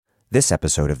This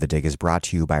episode of The Dig is brought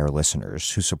to you by our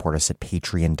listeners who support us at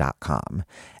patreon.com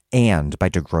and by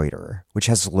De Gruyter, which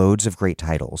has loads of great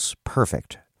titles,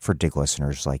 perfect for Dig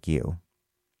listeners like you.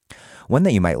 One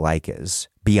that you might like is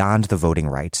Beyond the Voting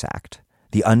Rights Act,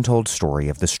 the untold story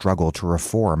of the struggle to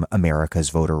reform America's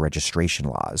voter registration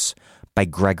laws, by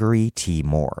Gregory T.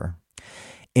 Moore.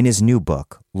 In his new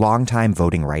book, longtime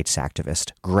voting rights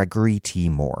activist Gregory T.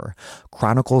 Moore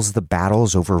chronicles the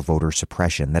battles over voter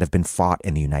suppression that have been fought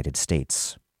in the United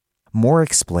States. Moore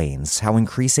explains how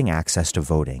increasing access to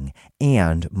voting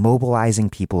and mobilizing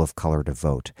people of color to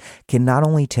vote can not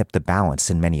only tip the balance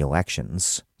in many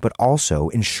elections, but also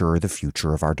ensure the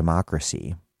future of our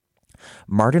democracy.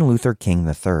 Martin Luther King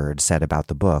III said about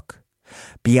the book,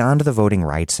 Beyond the Voting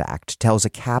Rights Act tells a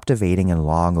captivating and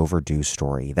long overdue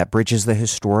story that bridges the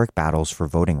historic battles for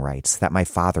voting rights that my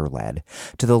father led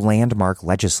to the landmark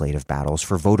legislative battles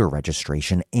for voter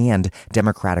registration and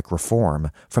democratic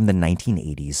reform from the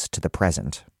 1980s to the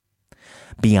present.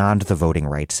 Beyond the Voting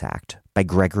Rights Act by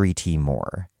Gregory T.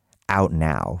 Moore, out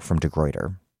now from De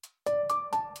Gruyter.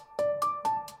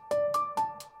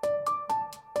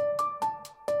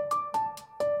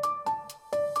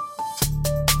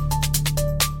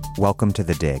 Welcome to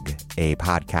The Dig, a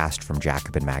podcast from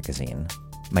Jacobin Magazine.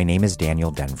 My name is Daniel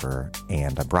Denver,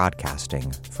 and I'm broadcasting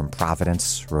from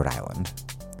Providence, Rhode Island.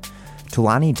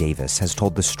 Tulani Davis has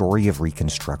told the story of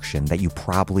Reconstruction that you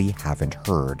probably haven't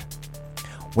heard.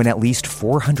 When at least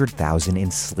 400,000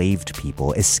 enslaved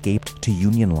people escaped to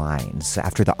Union lines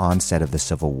after the onset of the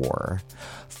Civil War,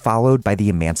 followed by the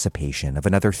emancipation of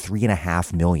another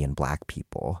 3.5 million Black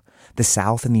people, the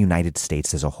South and the United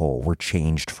States as a whole were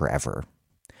changed forever.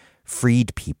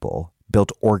 Freed people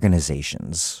built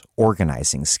organizations,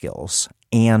 organizing skills,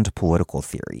 and political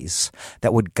theories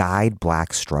that would guide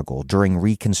Black struggle during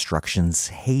Reconstruction's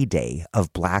heyday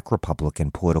of Black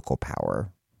Republican political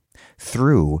power,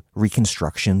 through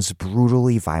Reconstruction's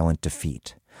brutally violent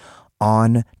defeat,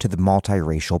 on to the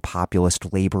multiracial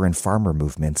populist labor and farmer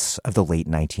movements of the late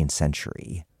 19th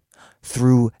century,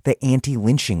 through the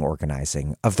anti-lynching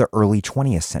organizing of the early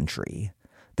 20th century,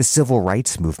 the civil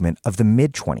rights movement of the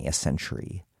mid-20th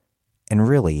century, and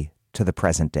really to the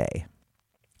present day.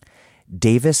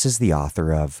 Davis is the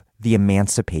author of The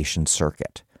Emancipation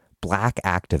Circuit, Black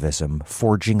Activism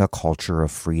Forging a Culture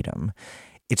of Freedom.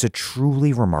 It's a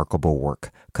truly remarkable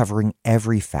work covering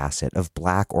every facet of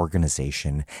Black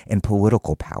organization and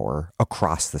political power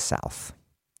across the South.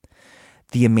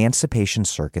 The Emancipation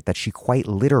Circuit that she quite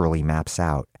literally maps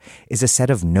out is a set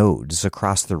of nodes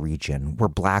across the region where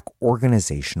Black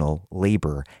organizational,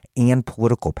 labor, and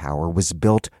political power was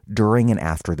built during and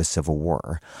after the Civil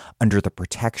War, under the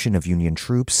protection of Union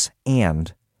troops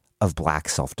and of Black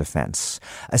self-defense,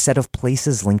 a set of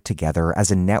places linked together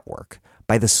as a network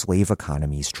by the slave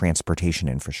economy's transportation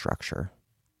infrastructure.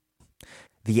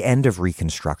 The end of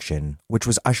Reconstruction, which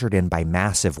was ushered in by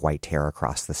massive white terror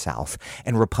across the South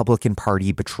and Republican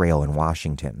Party betrayal in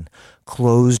Washington,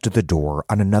 closed the door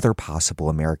on another possible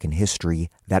American history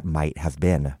that might have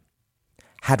been.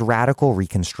 Had radical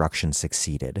Reconstruction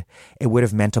succeeded, it would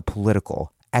have meant a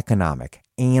political, economic,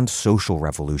 and social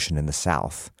revolution in the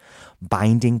South,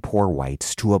 binding poor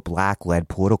whites to a Black-led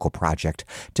political project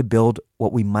to build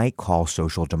what we might call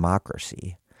social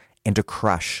democracy, and to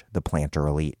crush the planter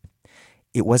elite.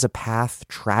 It was a path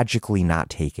tragically not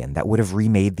taken that would have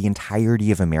remade the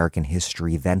entirety of American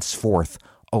history thenceforth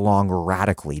along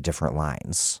radically different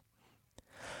lines.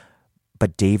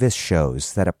 But Davis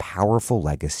shows that a powerful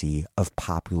legacy of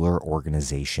popular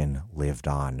organization lived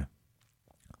on.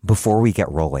 Before we get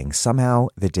rolling, somehow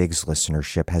The Dig's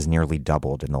listenership has nearly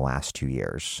doubled in the last 2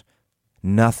 years.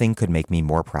 Nothing could make me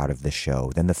more proud of this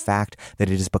show than the fact that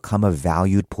it has become a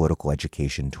valued political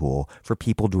education tool for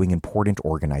people doing important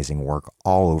organizing work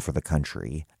all over the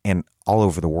country and all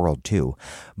over the world too.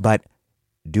 But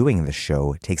doing this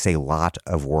show takes a lot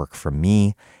of work from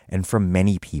me and from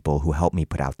many people who help me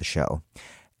put out the show.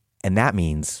 And that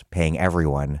means paying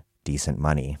everyone decent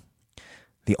money.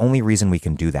 The only reason we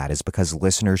can do that is because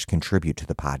listeners contribute to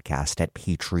the podcast at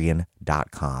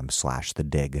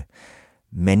patreon.com/thedig.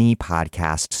 Many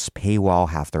podcasts paywall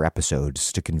half their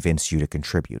episodes to convince you to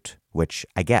contribute, which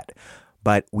I get.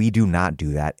 But we do not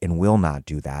do that and will not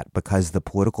do that because the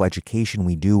political education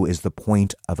we do is the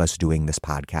point of us doing this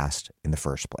podcast in the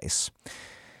first place.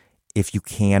 If you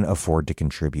can afford to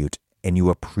contribute and you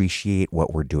appreciate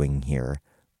what we're doing here,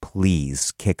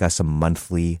 please kick us a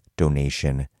monthly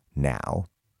donation now.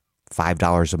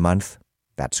 $5 a month,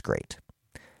 that's great.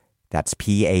 That's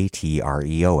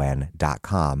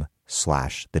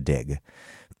patreon.com/thedig.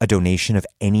 A donation of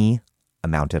any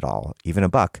amount at all, even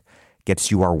 $1,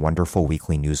 gets you our wonderful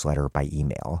weekly newsletter by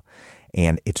email.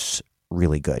 And it's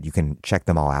really good. You can check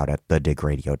them all out at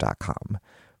thedigradio.com.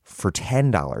 For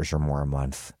 $10 or more a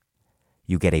month,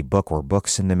 you get a book or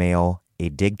books in the mail, a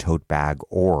Dig tote bag,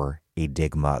 or a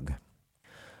Dig mug.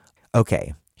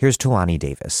 Okay, here's Tulani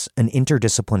Davis, an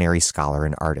interdisciplinary scholar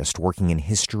and artist working in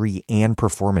history and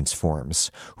performance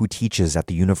forms who teaches at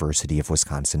the University of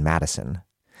Wisconsin-Madison.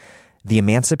 The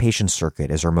Emancipation Circuit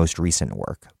is her most recent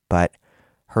work, but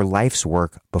her life's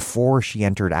work before she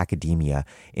entered academia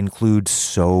includes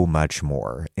so much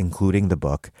more, including the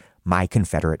book My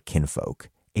Confederate Kinfolk,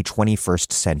 a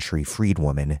 21st century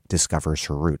freedwoman discovers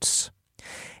her roots.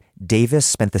 Davis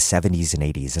spent the 70s and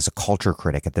 80s as a culture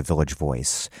critic at the Village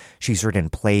Voice. She's written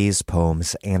plays,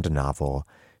 poems, and a novel.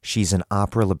 She's an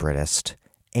opera librettist,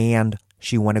 and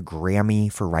she won a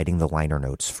Grammy for writing the liner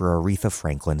notes for Aretha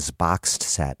Franklin's boxed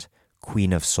set,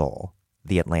 Queen of Soul,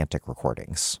 The Atlantic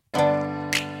Recordings.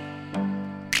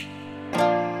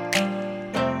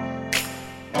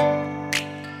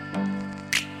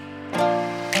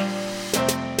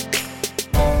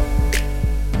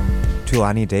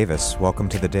 Tulani Davis, welcome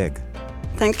to The Dig.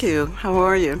 Thank you. How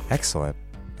are you? Excellent.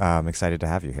 I'm excited to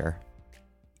have you here.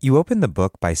 You opened the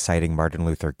book by citing Martin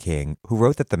Luther King, who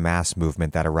wrote that the mass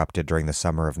movement that erupted during the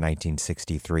summer of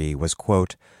 1963 was,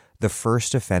 quote, the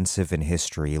first offensive in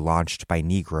history launched by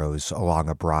Negroes along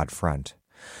a broad front.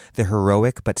 The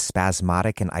heroic but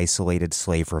spasmodic and isolated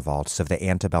slave revolts of the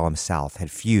antebellum South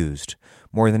had fused,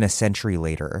 more than a century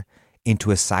later,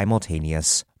 into a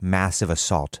simultaneous, massive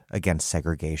assault against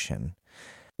segregation.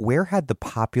 Where had the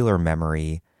popular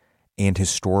memory and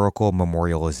historical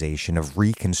memorialization of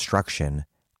Reconstruction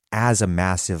as a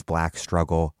massive Black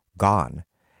struggle gone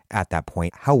at that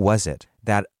point? How was it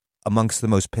that amongst the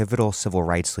most pivotal civil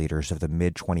rights leaders of the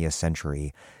mid-20th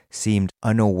century seemed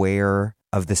unaware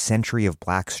of the century of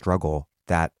Black struggle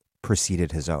that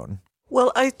preceded his own?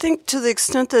 Well, I think to the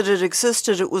extent that it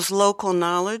existed, it was local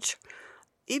knowledge.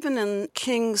 Even in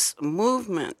King's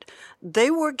movement,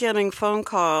 they were getting phone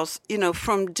calls,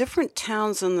 from different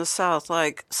towns in the South.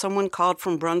 Like someone called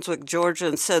from Brunswick, Georgia,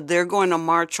 and said they're going to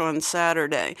march on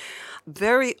Saturday.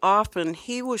 Very often,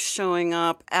 he was showing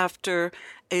up after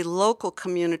a local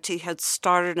community had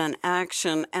started an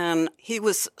action, and he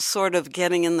was sort of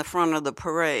getting in the front of the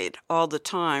parade all the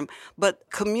time. But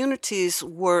communities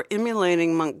were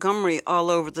emulating Montgomery all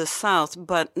over the South,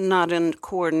 but not in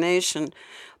coordination.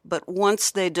 But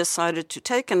once they decided to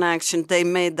take an action, they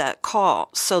made that call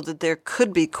so that there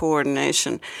could be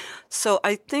coordination. So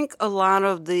I think a lot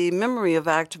of the memory of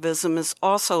activism is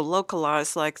also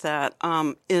localized like that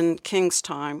in King's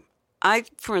time. I,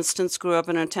 for instance, grew up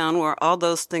in a town where all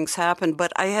those things happened,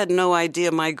 but I had no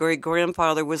idea my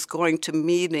great-grandfather was going to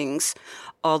meetings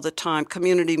all the time,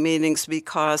 community meetings,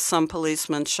 because some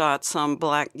policeman shot some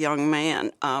Black young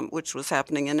man, which was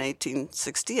happening in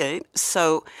 1868.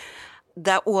 So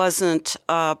that wasn't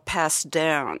passed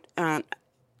down. And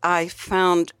I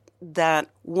found that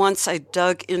once I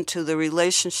dug into the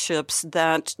relationships,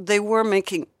 that they were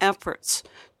making efforts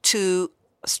to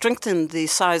strengthen the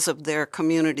size of their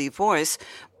community voice,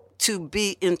 to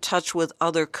be in touch with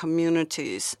other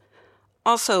communities.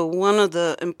 Also, one of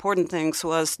the important things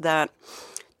was that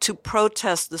to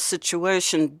protest the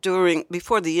situation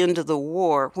before the end of the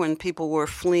war, when people were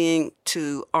fleeing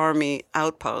to army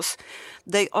outposts,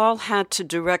 they all had to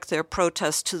direct their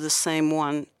protests to the same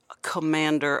one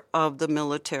commander of the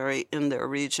military in their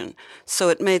region. So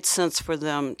it made sense for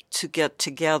them to get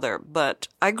together. But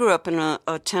I grew up in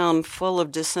a town full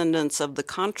of descendants of the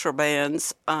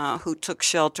contrabands who took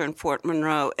shelter in Fort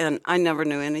Monroe, and I never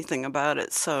knew anything about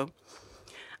it. So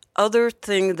other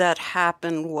thing that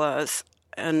happened was,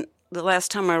 and the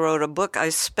last time I wrote a book, I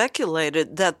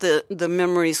speculated that the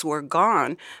memories were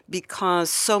gone because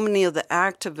so many of the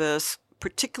activists,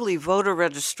 particularly voter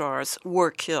registrars, were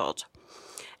killed.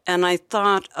 And I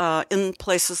thought in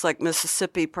places like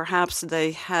Mississippi, perhaps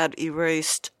they had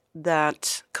erased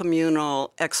that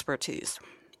communal expertise.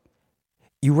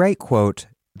 You write, quote,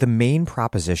 the main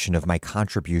proposition of my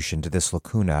contribution to this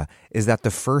lacuna is that the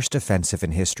first offensive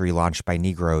in history launched by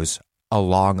Negroes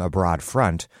along a broad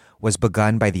front was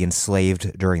begun by the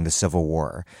enslaved during the Civil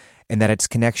War, and that its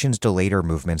connections to later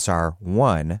movements are,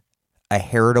 1, a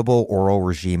heritable oral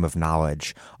regime of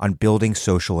knowledge on building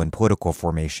social and political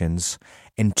formations,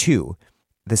 and 2,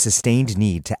 the sustained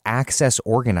need to access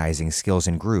organizing skills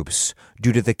in groups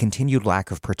due to the continued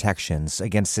lack of protections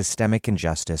against systemic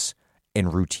injustice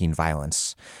and routine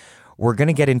violence. We're going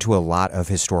to get into a lot of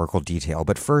historical detail,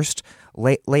 but first,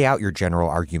 lay out your general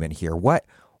argument here. What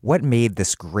made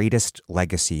this greatest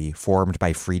legacy formed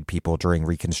by freed people during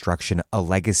Reconstruction a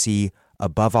legacy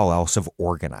above all else, of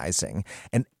organizing.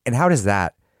 And how does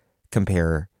that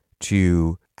compare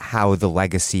to how the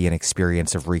legacy and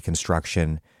experience of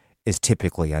Reconstruction is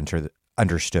typically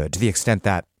understood, to the extent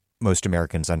that most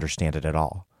Americans understand it at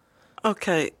all?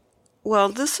 Okay. Well,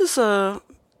 this is a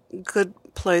good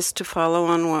place to follow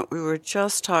on what we were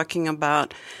just talking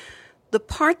about. The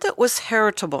part that was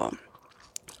heritable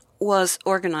was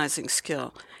organizing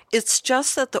skill. It's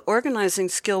just that the organizing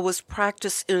skill was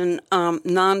practiced in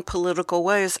non-political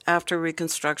ways after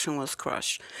Reconstruction was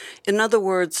crushed. In other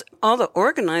words, all the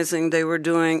organizing they were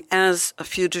doing as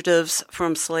fugitives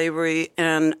from slavery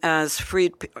and as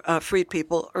freed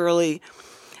people early,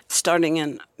 starting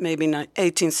in maybe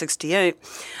 1868,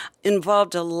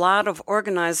 involved a lot of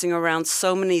organizing around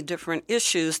so many different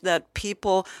issues that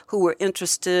people who were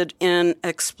interested in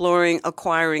exploring,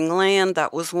 acquiring land,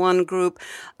 that was one group.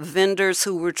 Vendors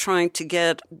who were trying to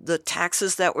get the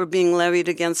taxes that were being levied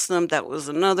against them, that was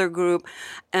another group.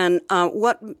 And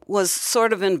what was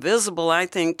sort of invisible, I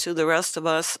think, to the rest of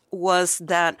us was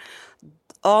that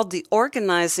all the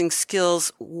organizing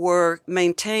skills were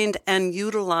maintained and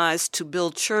utilized to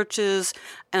build churches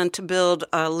and to build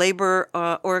labor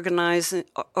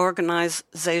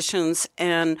organizations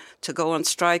and to go on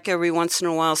strike every once in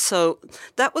a while. So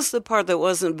that was the part that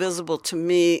wasn't visible to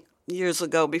me years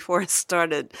ago before I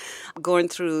started going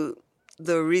through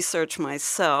the research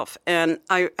myself. And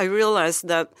I realized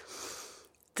that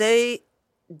they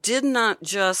did not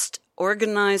just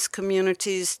organize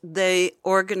communities, they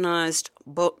organized,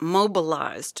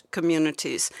 mobilized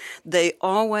communities. They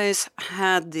always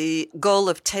had the goal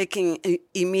of taking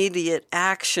immediate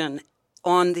action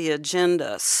on the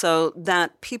agenda so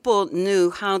that people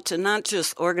knew how to not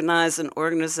just organize an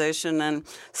organization and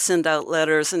send out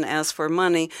letters and ask for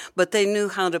money, but they knew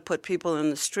how to put people in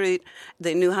the street.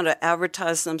 They knew how to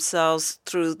advertise themselves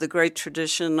through the great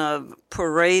tradition of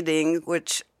parading,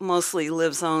 which mostly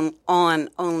lives on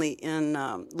only in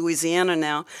Louisiana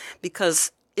now,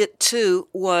 because it too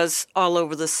was all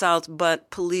over the South, but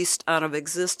policed out of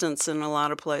existence in a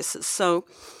lot of places. So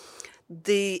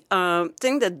the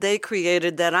thing that they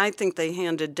created that I think they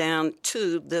handed down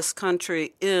to this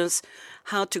country is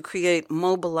how to create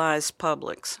mobilized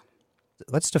publics.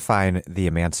 Let's define the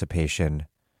emancipation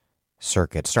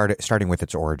circuit, starting with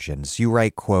its origins. You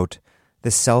write, quote,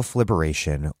 "The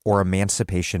self-liberation or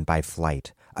emancipation by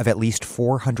flight of at least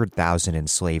 400,000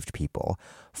 enslaved people,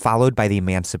 followed by the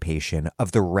emancipation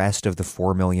of the rest of the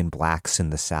 4 million blacks in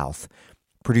the South,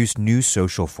 produced new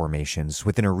social formations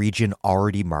within a region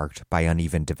already marked by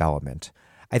uneven development."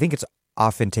 I think it's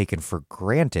often taken for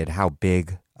granted how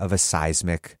big of a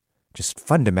seismic, just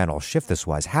fundamental shift this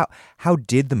was. How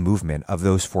did the movement of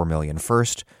those 4 million,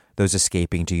 first those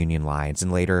escaping to Union lines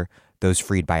and later those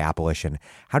freed by abolition,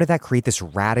 how did that create this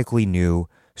radically new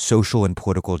social and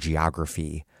political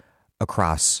geography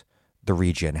across the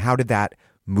region? How did that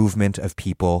movement of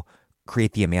people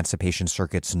create the emancipation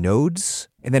circuit's nodes?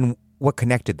 And then what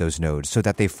connected those nodes so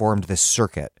that they formed this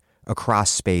circuit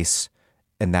across space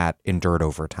and that endured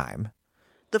over time?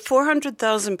 The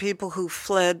 400,000 people who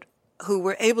fled, who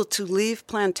were able to leave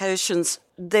plantations,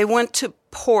 they went to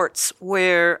ports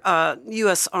where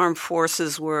U.S. Armed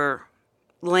Forces were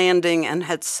landing and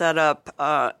had set up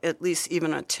at least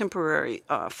even a temporary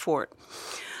fort.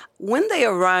 When they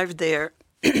arrived there,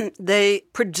 they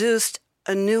produced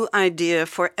a new idea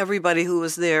for everybody who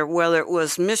was there, whether it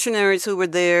was missionaries who were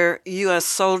there, U.S.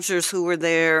 soldiers who were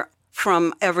there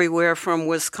from everywhere, from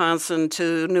Wisconsin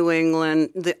to New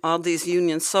England. All these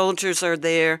Union soldiers are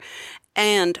there,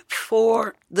 and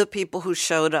for the people who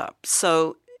showed up.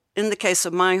 So in the case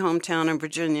of my hometown in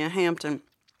Virginia, Hampton,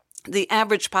 the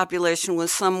average population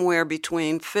was somewhere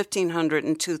between 1,500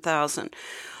 and 2,000.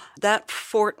 That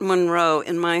Fort Monroe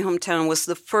in my hometown was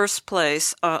the first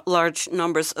place large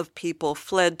numbers of people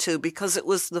fled to because it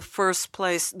was the first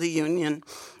place the Union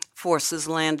forces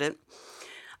landed.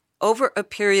 Over a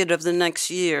period of the next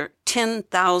year,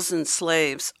 10,000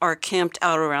 slaves are camped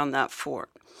out around that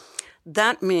fort.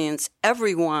 That means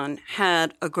everyone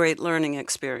had a great learning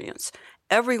experience.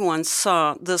 Everyone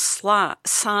saw the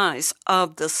size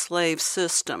of the slave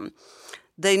system.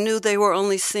 They knew they were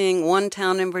only seeing one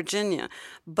town in Virginia,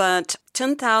 but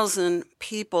 10,000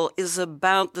 people is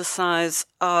about the size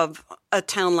of a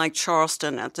town like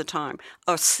Charleston at the time,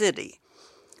 a city.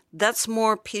 That's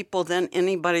more people than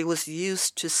anybody was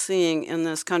used to seeing in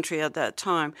this country at that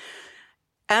time.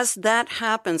 As that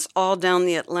happens all down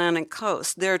the Atlantic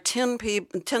coast, there are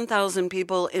 10,000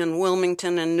 people in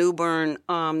Wilmington and New Bern,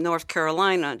 North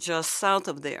Carolina, just south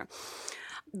of there.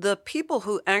 The people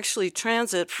who actually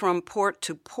transit from port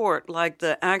to port, like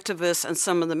the activists and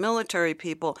some of the military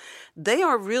people, they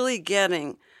are really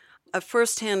getting a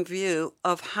firsthand view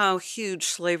of how huge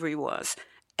slavery was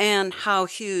and how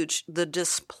huge the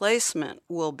displacement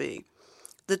will be.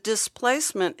 The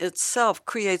displacement itself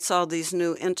creates all these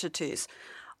new entities.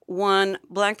 One,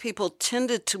 Black people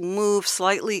tended to move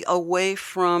slightly away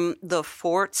from the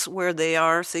forts where they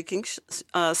are seeking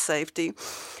safety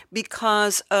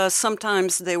because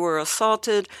sometimes they were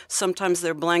assaulted, sometimes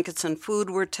their blankets and food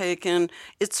were taken.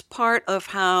 It's part of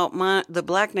how the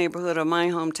Black neighborhood of my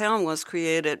hometown was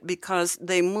created because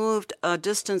they moved a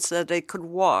distance that they could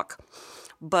walk.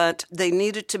 But they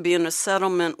needed to be in a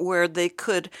settlement where they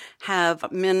could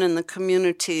have men in the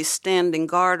community standing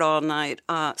guard all night.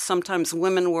 Sometimes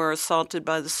women were assaulted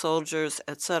by the soldiers,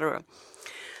 etc.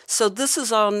 So this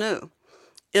is all new.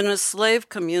 In a enslaved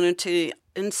community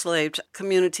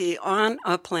on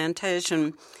a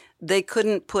plantation, they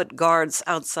couldn't put guards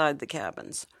outside the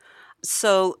cabins.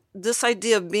 So this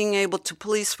idea of being able to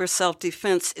police for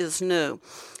self-defense is new.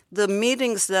 The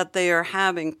meetings that they are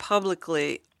having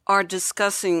publicly are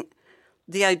discussing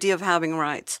the idea of having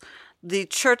rights. The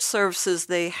church services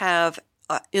they have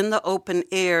in the open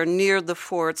air near the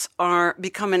forts are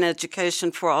become an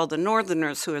education for all the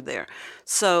Northerners who are there.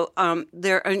 So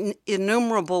there are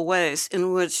innumerable ways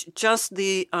in which just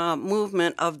the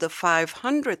movement of the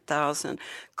 500,000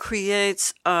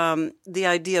 creates the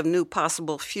idea of new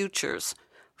possible futures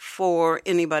for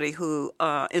anybody who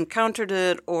encountered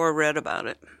it or read about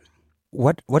it.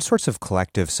 What sorts of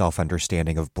collective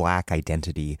self-understanding of Black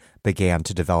identity began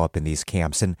to develop in these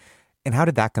camps, and how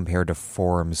did that compare to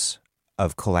forms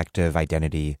of collective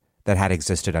identity that had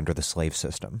existed under the slave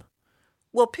system?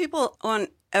 Well, people on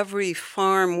every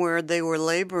farm where they were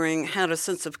laboring had a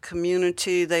sense of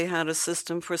community. They had a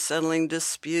system for settling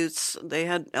disputes. They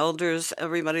had elders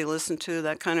everybody listened to,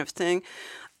 that kind of thing.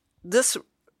 This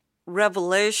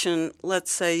revelation,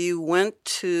 let's say you went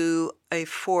to a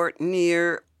fort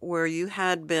near where you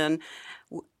had been,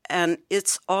 and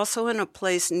it's also in a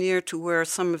place near to where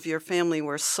some of your family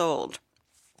were sold.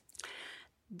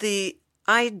 The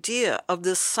idea of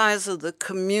the size of the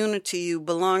community you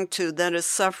belong to that is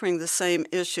suffering the same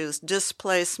issues,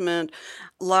 displacement,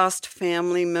 lost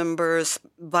family members,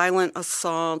 violent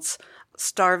assaults,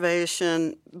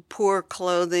 starvation, poor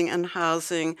clothing and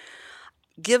housing,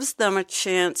 gives them a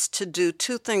chance to do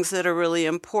two things that are really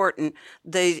important.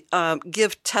 They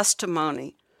give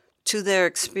testimony to their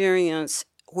experience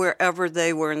wherever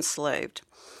they were enslaved.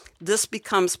 This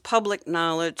becomes public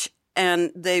knowledge,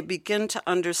 and they begin to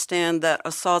understand that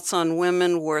assaults on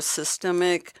women were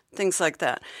systemic, things like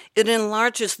that. It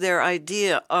enlarges their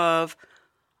idea of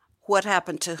what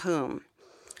happened to whom.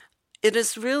 It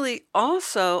is really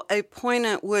also a point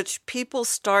at which people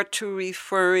start to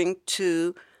referring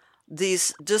to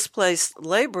these displaced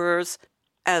laborers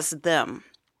as them.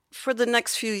 For the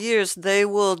next few years, they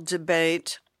will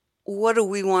debate, what do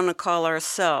we want to call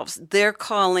ourselves? They're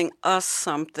calling us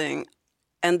something,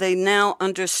 and they now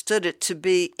understood it to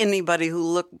be anybody who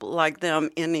looked like them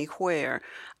anywhere.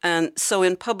 And so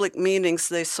in public meetings,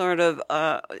 they sort of,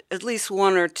 at least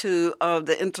one or two of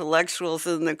the intellectuals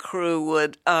in the crew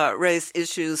would raise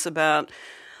issues about,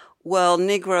 well,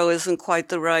 Negro isn't quite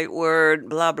the right word,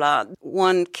 blah, blah.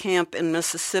 One camp in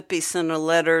Mississippi sent a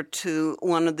letter to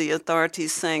one of the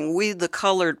authorities saying, we the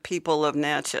colored people of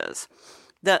Natchez.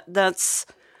 That's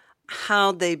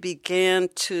how they began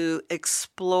to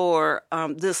explore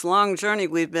this long journey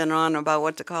we've been on about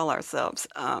what to call ourselves,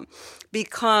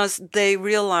 because they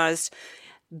realized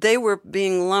they were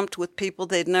being lumped with people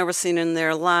they'd never seen in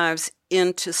their lives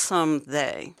into some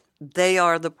they. They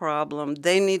are the problem.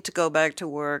 They need to go back to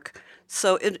work.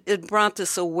 So it brought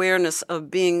this awareness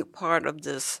of being part of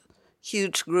this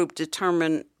huge group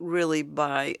determined really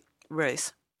by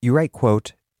race. You write,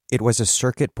 quote, "It was a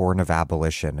circuit born of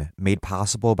abolition, made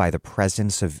possible by the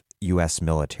presence of U.S.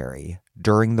 military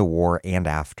during the war and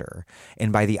after,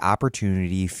 and by the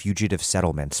opportunity fugitive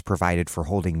settlements provided for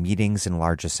holding meetings in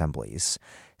large assemblies,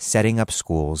 setting up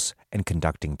schools, and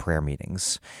conducting prayer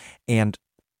meetings." And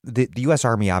the U.S.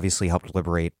 Army obviously helped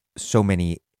liberate so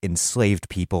many enslaved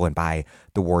people, and by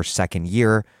the war's second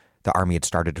year, the Army had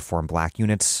started to form Black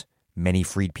units. Many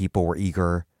freed people were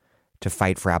eager to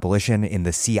fight for abolition. In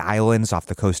the Sea Islands off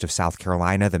the coast of South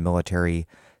Carolina, the military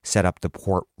set up the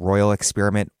Port Royal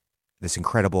experiment, this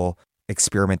incredible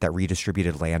experiment that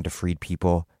redistributed land to freed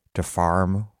people to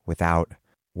farm without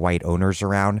white owners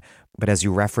around. But as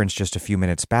you referenced just a few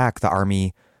minutes back, the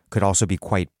Army could also be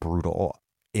quite brutal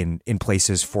in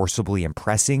places, forcibly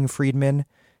impressing freedmen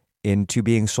into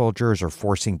being soldiers or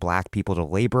forcing Black people to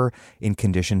labor in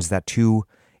conditions that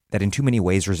in too many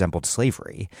ways resembled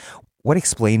slavery. What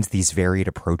explains these varied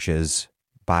approaches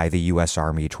by the U.S.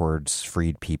 Army towards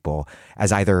freed people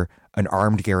as either an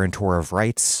armed guarantor of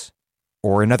rights,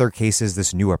 or in other cases,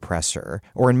 this new oppressor,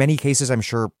 or in many cases, I'm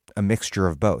sure, a mixture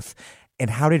of both?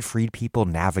 And how did freed people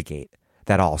navigate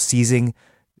that all, seizing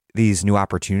these new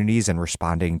opportunities and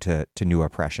responding to new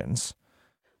oppressions?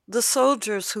 The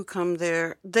soldiers who come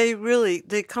there,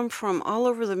 they come from all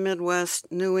over the Midwest,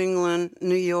 New England,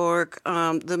 New York,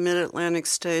 the Mid-Atlantic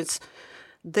states.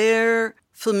 Their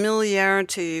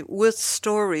familiarity with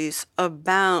stories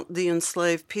about the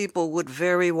enslaved people would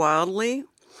vary wildly.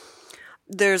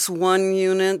 There's one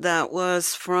unit that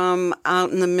was from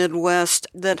out in the Midwest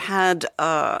that had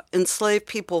enslaved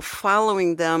people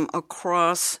following them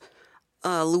across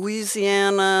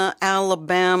Louisiana,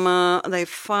 Alabama. They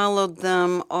followed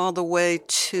them all the way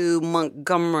to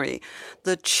Montgomery.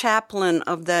 The chaplain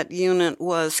of that unit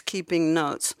was keeping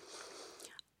notes.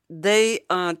 They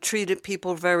treated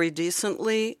people very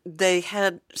decently. They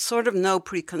had sort of no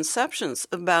preconceptions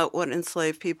about what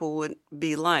enslaved people would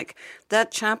be like.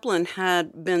 That chaplain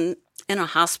had been in a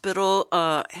hospital,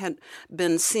 had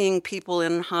been seeing people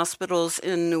in hospitals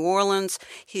in New Orleans.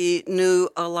 He knew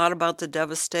a lot about the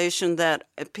devastation that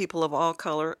people of all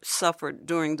color suffered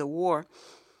during the war.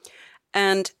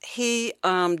 And he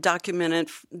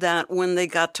documented that when they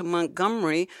got to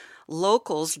Montgomery,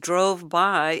 locals drove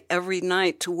by every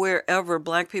night to wherever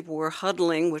Black people were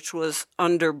huddling, which was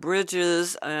under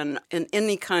bridges and in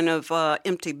any kind of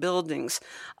empty buildings.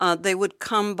 They would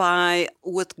come by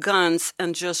with guns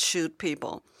and just shoot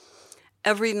people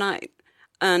every night.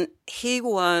 And he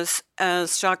was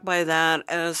as shocked by that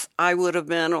as I would have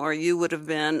been or you would have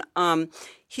been.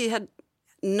 He had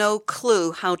no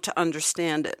clue how to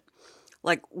understand it.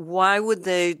 Like, why would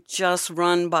they just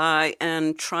run by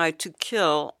and try to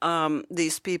kill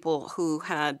these people who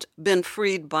had been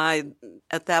freed by,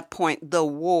 at that point, the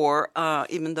war,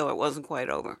 even though it wasn't quite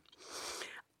over?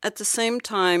 At the same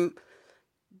time,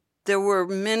 there were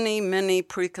many, many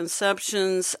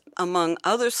preconceptions among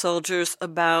other soldiers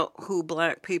about who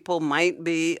Black people might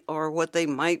be or what they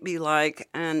might be like.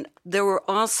 And there were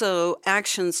also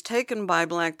actions taken by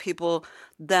Black people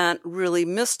that really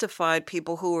mystified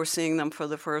people who were seeing them for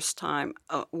the first time.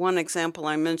 One example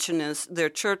I mention is their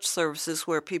church services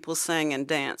where people sang and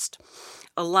danced.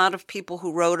 A lot of people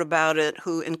who wrote about it,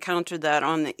 who encountered that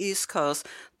on the East Coast,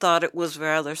 thought it was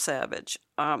rather savage.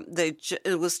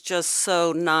 It was just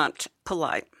so not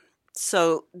polite.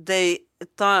 So they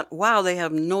thought, wow, they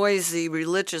have noisy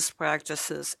religious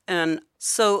practices. And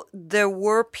so there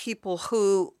were people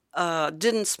who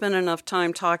didn't spend enough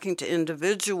time talking to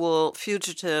individual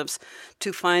fugitives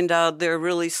to find out they're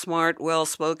really smart,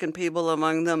 well-spoken people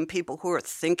among them, people who are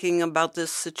thinking about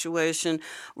this situation,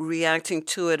 reacting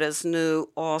to it as new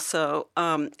also.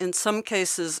 In some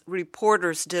cases,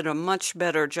 reporters did a much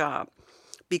better job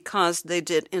because they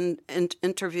did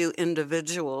interview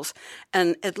individuals.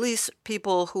 And at least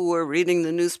people who were reading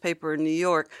the newspaper in New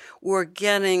York were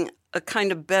getting a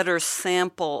kind of better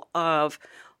sample of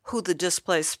who the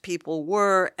displaced people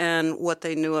were and what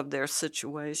they knew of their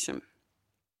situation.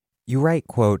 You write,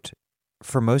 quote,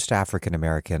 "For most African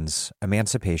Americans,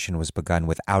 emancipation was begun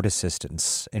without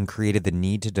assistance and created the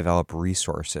need to develop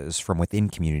resources from within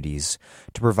communities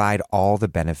to provide all the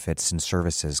benefits and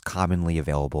services commonly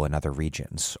available in other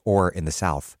regions, or in the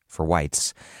South for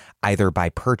whites, either by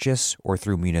purchase or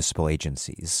through municipal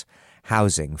agencies.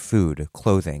 Housing, food,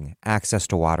 clothing, access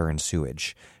to water and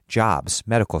sewage, jobs,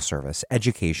 medical service,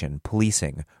 education,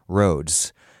 policing,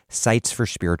 roads, sites for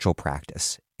spiritual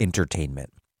practice,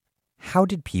 entertainment." How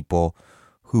did people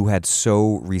who had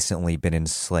so recently been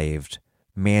enslaved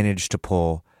manage to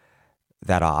pull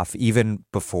that off even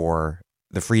before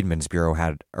the Freedmen's Bureau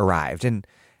had arrived? And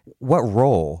what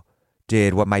role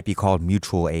did what might be called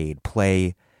mutual aid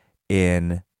play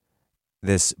in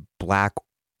this Black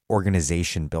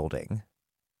organization building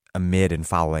amid and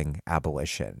following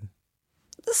abolition?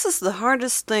 This is the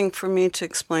hardest thing for me to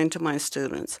explain to my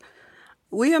students.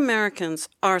 We Americans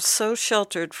are so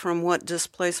sheltered from what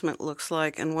displacement looks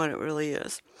like and what it really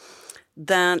is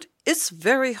that it's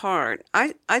very hard.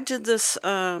 I did this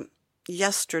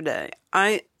yesterday.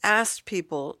 I asked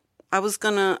people, I was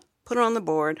going to put on the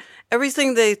board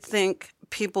everything they think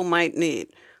people might need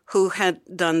who had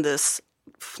done this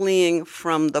fleeing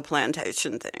from the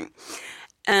plantation thing.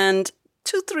 And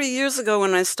 2-3 years ago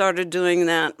when I started doing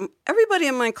that, everybody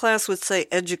in my class would say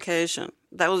education.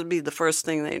 That would be the first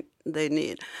thing they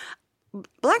need.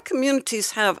 Black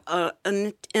communities have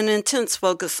an intense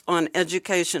focus on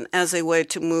education as a way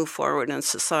to move forward in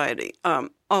society,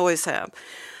 always have.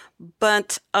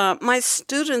 But my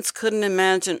students couldn't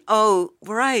imagine, oh,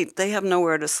 right, they have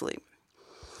nowhere to sleep.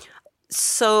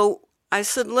 So I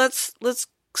said, let's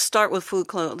start with food,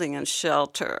 clothing, and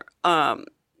shelter.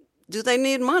 Do they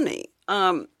need money?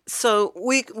 So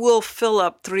we will fill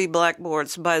up 3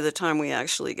 blackboards by the time we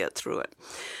actually get through it.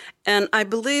 And I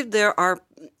believe there are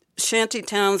shanty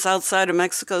towns outside of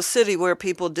Mexico City where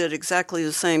people did exactly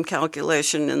the same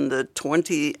calculation in the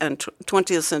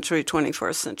 20th century,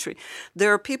 21st century.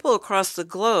 There are people across the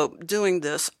globe doing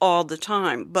this all the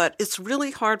time, but it's really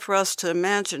hard for us to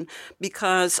imagine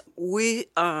because we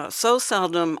so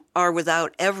seldom are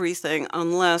without everything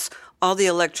unless all the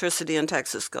electricity in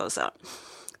Texas goes out.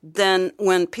 Then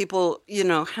when people,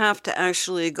 have to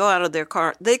actually go out of their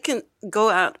car, they can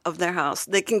go out of their house,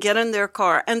 they can get in their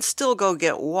car and still go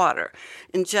get water.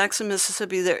 In Jackson,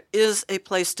 Mississippi, there is a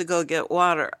place to go get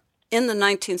water. In the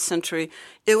 19th century,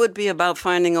 it would be about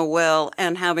finding a well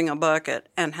and having a bucket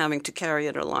and having to carry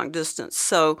it a long distance.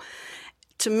 So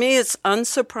to me, it's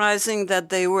unsurprising that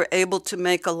they were able to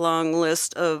make a long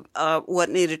list of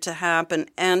what needed to happen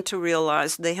and to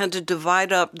realize they had to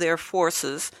divide up their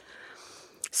forces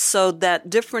so that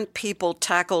different people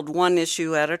tackled one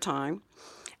issue at a time,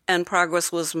 and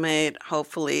progress was made,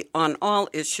 hopefully, on all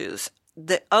issues.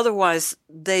 Otherwise,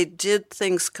 they did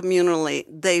things communally.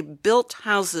 They built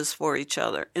houses for each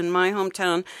other. In my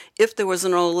hometown, if there was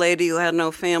an old lady who had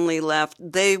no family left,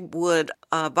 they would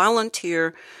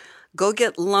volunteer, go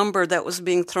get lumber that was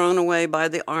being thrown away by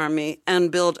the Army,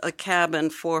 and build a cabin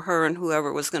for her and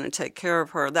whoever was going to take care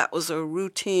of her. That was a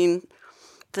routine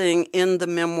thing in the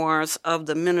memoirs of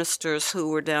the ministers who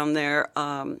were down there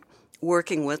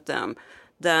working with them,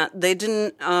 that they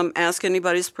didn't ask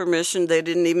anybody's permission. They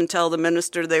didn't even tell the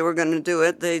minister they were going to do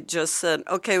it. They just said,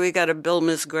 okay, we got to build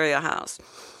Miss Gray a house.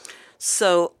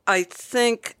 So I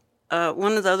think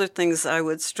one of the other things I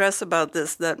would stress about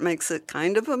this that makes it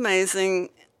kind of amazing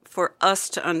for us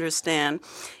to understand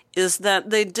is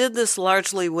that they did this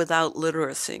largely without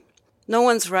literacy. No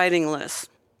one's writing lists.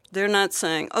 They're not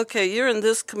saying, okay, you're in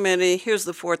this committee, here's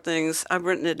the 4 things, I've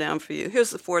written it down for you,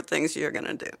 here's the 4 things you're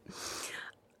going to do.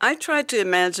 I try to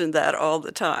imagine that all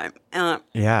the time.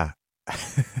 Yeah.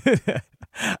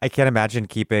 I can't imagine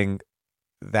keeping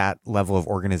that level of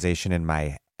organization in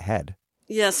my head.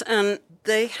 Yes, and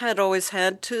they had always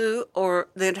had to, or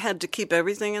they'd had to keep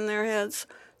everything in their heads.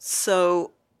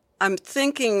 So I'm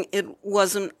thinking it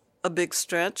wasn't a big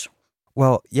stretch.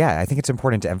 Well, yeah, I think it's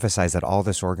important to emphasize that all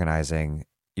this organizing,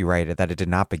 you write that it did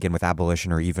not begin with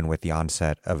abolition or even with the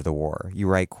onset of the war. You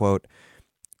write, quote,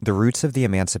 "The roots of the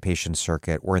Emancipation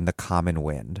Circuit were in the common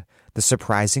wind, the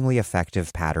surprisingly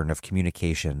effective pattern of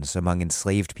communications among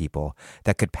enslaved people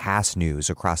that could pass news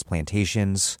across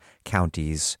plantations,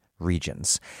 counties,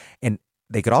 regions." And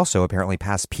they could also apparently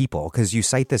pass people, because you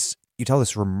tell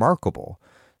this remarkable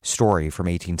story from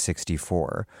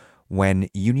 1864 when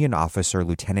Union officer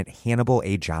Lieutenant Hannibal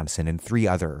A. Johnson and 3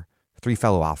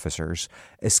 fellow officers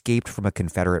escaped from a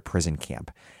Confederate prison camp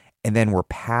and then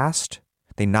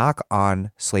they knock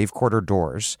on slave quarter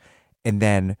doors and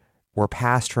then were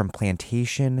passed from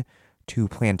plantation to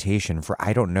plantation for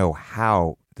I don't know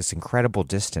how, this incredible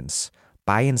distance,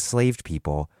 by enslaved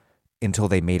people until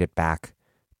they made it back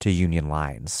to Union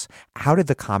lines. How did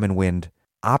the common wind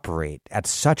operate at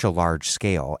such a large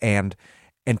scale, and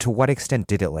to what extent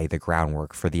did it lay the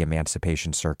groundwork for the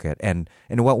Emancipation Circuit, and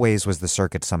in what ways was the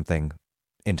circuit something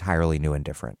entirely new and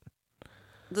different?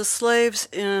 The slaves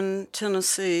in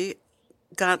Tennessee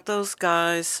got those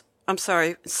guys,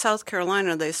 South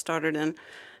Carolina they started in,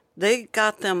 they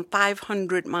got them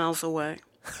 500 miles away.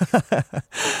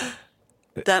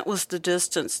 That was the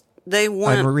distance. They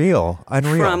went Unreal.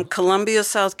 From Columbia,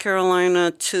 South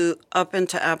Carolina to up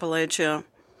into Appalachia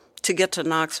to get to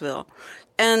Knoxville.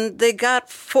 And they got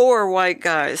 4 white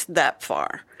guys that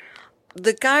far.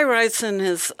 The guy writes in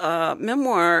his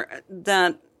memoir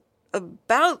that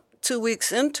about 2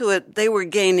 weeks into it, they were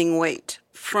gaining weight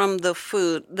from the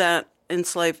food that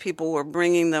enslaved people were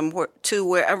bringing them to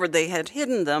wherever they had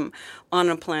hidden them on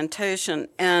a plantation.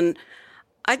 And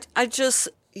I just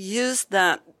used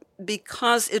that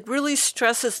because it really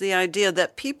stresses the idea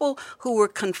that people who were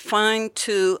confined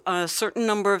to a certain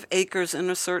number of acres in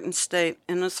a certain state,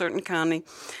 in a certain county,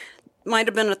 might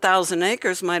have been 1,000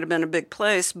 acres, might have been a big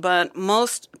place, but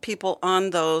most people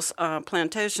on those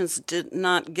plantations did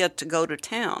not get to go to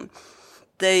town.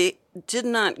 They did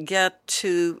not get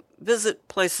to visit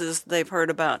places they've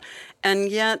heard about, and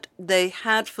yet they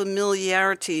had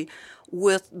familiarity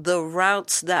with the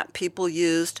routes that people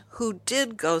used who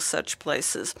did go such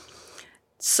places.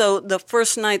 So the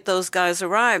first night those guys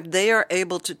arrived, they are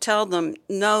able to tell them,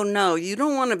 no, you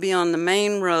don't want to be on the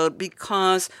main road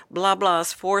because blah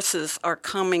blah's forces are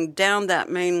coming down that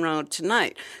main road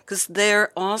tonight, because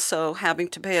they're also having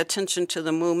to pay attention to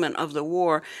the movement of the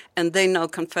war, and they know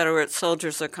Confederate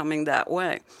soldiers are coming that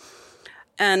way.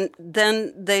 And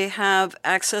then they have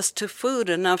access to food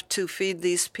enough to feed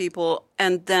these people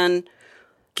and then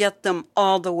get them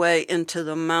all the way into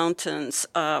the mountains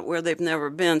where they've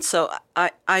never been. So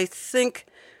I think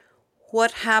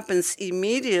what happens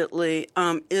immediately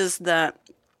is that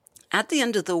at the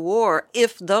end of the war,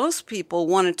 if those people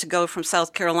wanted to go from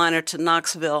South Carolina to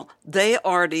Knoxville, they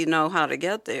already know how to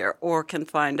get there or can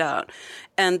find out.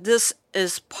 And this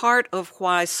is part of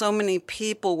why so many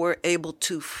people were able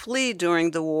to flee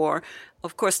during the war.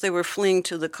 Of course, they were fleeing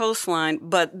to the coastline,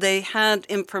 but they had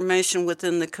information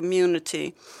within the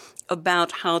community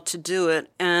about how to do it,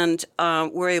 and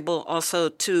were able also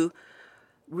to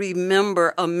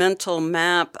remember a mental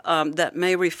map that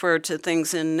may refer to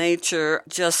things in nature,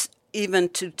 just even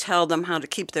to tell them how to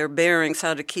keep their bearings,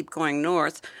 how to keep going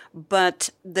north. But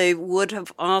they would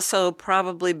have also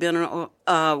probably been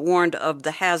warned of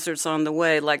the hazards on the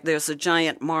way, like there's a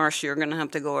giant marsh you're going to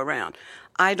have to go around.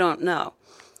 I don't know.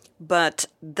 But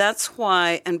that's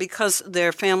why, and because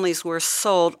their families were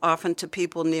sold often to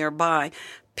people nearby,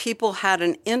 people had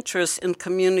an interest in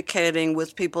communicating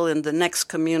with people in the next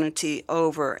community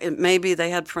over. Maybe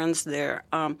they had friends there.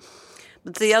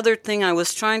 But the other thing I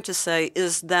was trying to say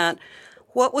is that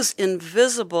what was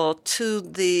invisible to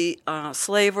the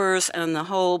slavers and the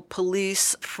whole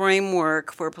police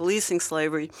framework for policing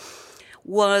slavery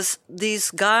was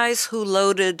these guys who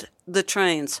loaded the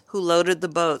trains, who loaded the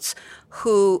boats,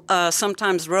 who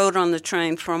sometimes rode on the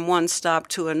train from one stop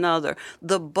to another,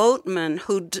 the boatmen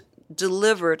who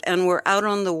delivered and were out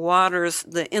on the waters,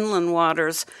 the inland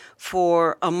waters,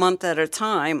 for a month at a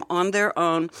time on their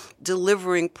own,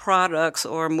 delivering products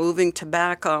or moving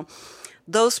tobacco.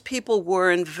 Those people were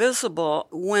invisible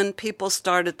when people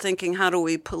started thinking, how do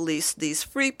we police these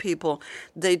free people?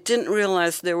 They didn't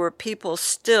realize there were people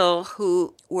still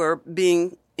who were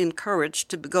being encouraged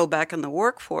to go back in the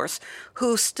workforce,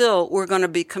 who still were going to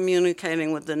be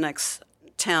communicating with the next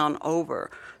town over.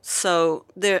 So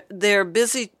they're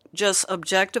busy just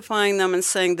objectifying them and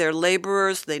saying they're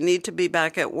laborers, they need to be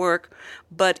back at work.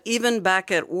 But even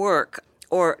back at work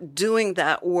or doing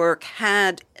that work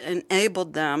had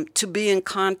enabled them to be in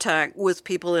contact with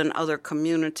people in other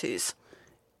communities.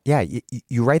 Yeah,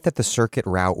 you write that the circuit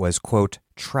route was, quote,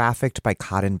 trafficked by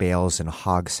cotton bales and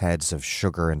hogsheads of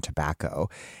sugar and tobacco.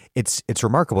 It's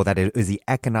remarkable that it was the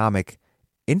economic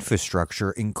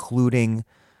infrastructure, including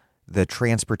the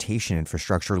transportation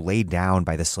infrastructure laid down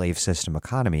by the slave system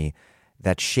economy,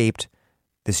 that shaped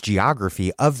this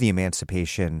geography of the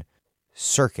emancipation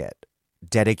circuit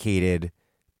dedicated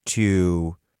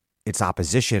to its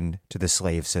opposition to the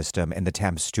slave system and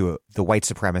the white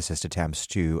supremacist attempts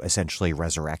to essentially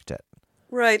resurrect it.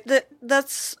 Right.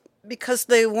 That's because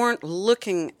they weren't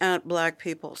looking at black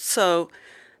people. So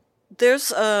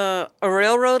there's a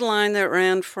railroad line that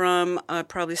ran from,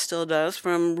 probably still does,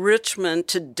 from Richmond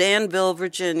to Danville,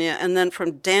 Virginia, and then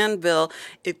from Danville,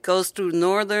 it goes through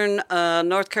northern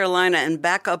North Carolina and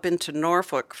back up into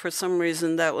Norfolk. For some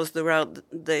reason, that was the route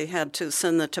they had to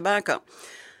send the tobacco.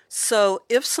 So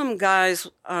if some guys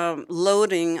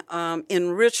loading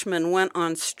in Richmond went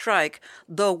on strike,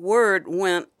 the word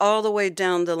went all the way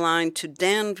down the line to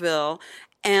Danville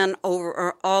and over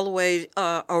or all the way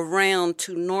around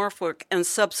to Norfolk, and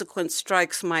subsequent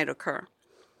strikes might occur.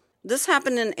 This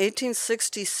happened in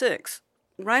 1866.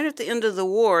 Right at the end of the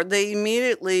war, they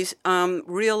immediately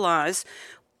realized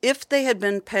if they had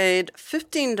been paid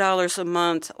 $15 a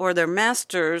month, or their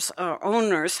masters or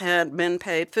owners had been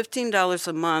paid $15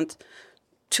 a month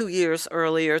 2 years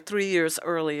earlier, 3 years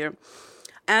earlier,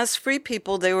 as free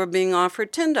people, they were being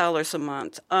offered $10 a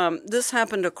month. This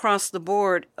happened across the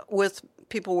board with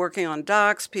people working on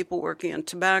docks, people working in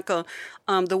tobacco.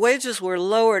 The wages were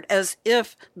lowered as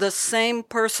if the same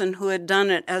person who had done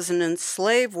it as an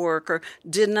enslaved worker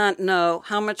did not know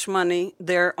how much money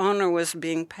their owner was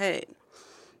being paid.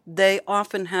 They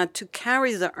often had to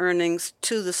carry the earnings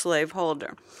to the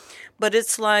slaveholder. But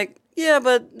it's like, yeah,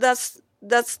 but that's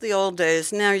the old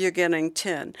days. Now you're getting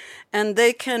 10. And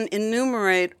they can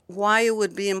enumerate why it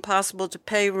would be impossible to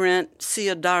pay rent, see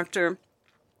a doctor,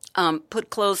 put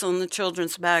clothes on the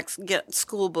children's backs, get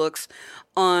school books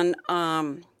on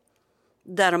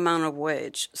that amount of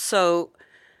wage. So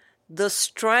the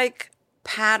strike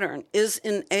pattern is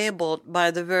enabled by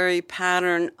the very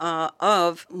pattern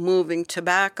of moving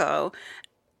tobacco.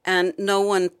 And no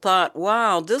one thought,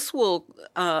 wow, this will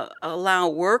allow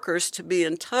workers to be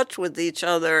in touch with each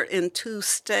other in two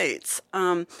states,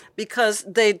 because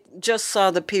they just saw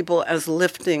the people as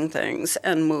lifting things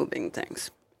and moving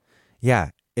things. Yeah,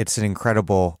 it's an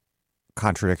incredible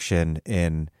contradiction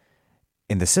in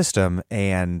the system.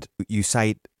 And you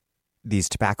cite these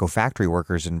tobacco factory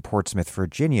workers in Portsmouth,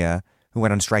 Virginia, who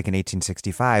went on strike in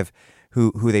 1865,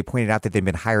 who they pointed out that they'd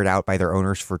been hired out by their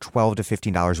owners for $12 to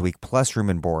 $15 a week plus room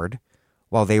and board,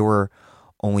 while they were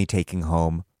only taking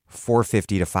home $4.50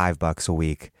 to $5 a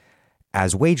week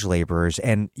as wage laborers.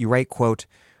 And you write, quote,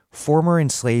 former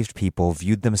enslaved people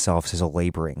viewed themselves as a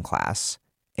laboring class.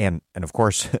 And of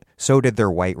course, so did their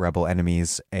white rebel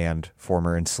enemies and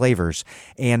former enslavers.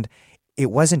 And it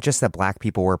wasn't just that black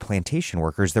people were plantation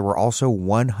workers. There were also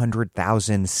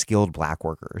 100,000 skilled black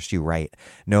workers, you write,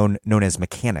 known as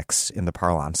mechanics in the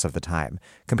parlance of the time,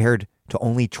 compared to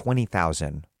only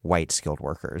 20,000 white skilled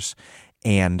workers.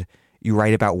 And you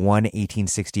write about one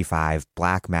 1865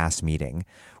 black mass meeting,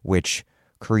 which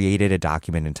created a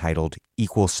document entitled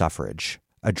Equal Suffrage,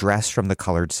 addressed from the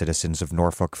colored citizens of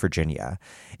Norfolk, Virginia.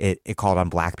 It called on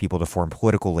black people to form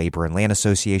political labor and land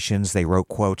associations. They wrote,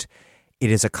 quote, it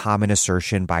is a common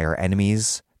assertion by our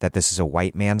enemies that this is a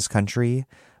white man's country,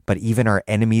 but even our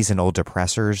enemies and old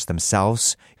oppressors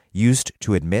themselves used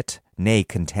to admit, nay,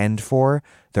 contend for,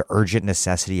 the urgent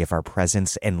necessity of our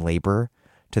presence and labor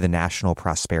to the national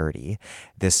prosperity.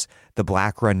 The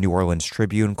black-run New Orleans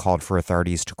Tribune called for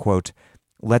authorities to, quote,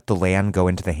 let the land go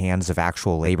into the hands of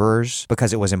actual laborers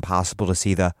because it was impossible to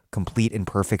see the complete and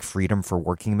perfect freedom for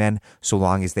working men so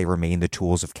long as they remain the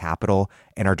tools of capital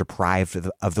and are deprived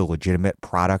of the legitimate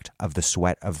product of the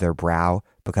sweat of their brow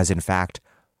because, in fact,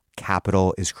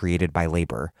 capital is created by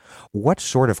labor. What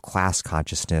sort of class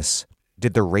consciousness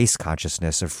did the race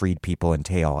consciousness of freed people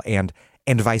entail, and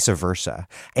vice versa?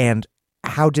 And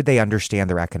how did they understand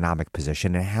their economic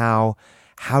position, and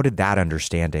how did that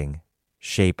understanding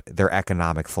shape their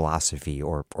economic philosophy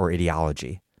or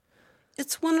ideology?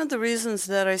 It's one of the reasons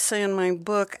that I say in my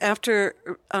book, after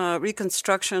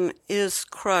Reconstruction is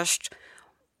crushed,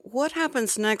 what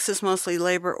happens next is mostly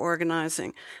labor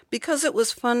organizing, because it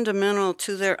was fundamental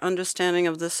to their understanding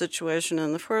of the situation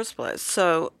in the first place.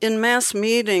 So in mass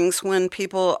meetings, when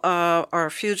people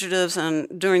are fugitives and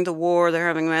during the war, they're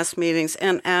having mass meetings,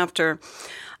 and after,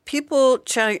 people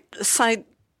cite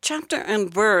chapter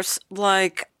and verse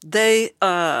like they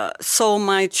sold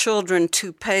my children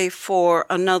to pay for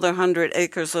another 100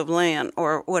 acres of land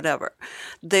or whatever.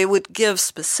 They would give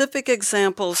specific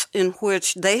examples in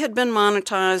which they had been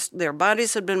monetized, their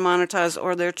bodies had been monetized,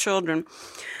 or their children,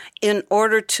 in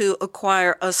order to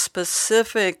acquire a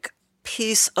specific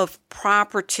piece of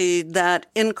property that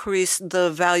increased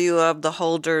the value of the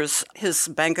holder's, his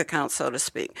bank account, so to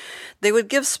speak. They would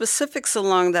give specifics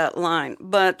along that line,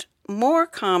 but more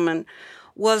common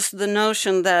was the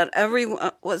notion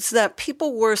that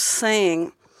people were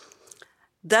saying,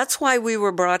 that's why we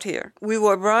were brought here. We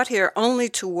were brought here only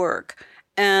to work.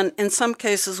 And in some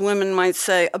cases, women might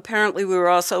say, apparently we were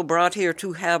also brought here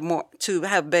to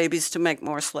have babies, to make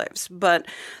more slaves. But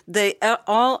they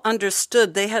all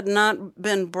understood they had not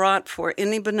been brought for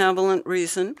any benevolent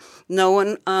reason. No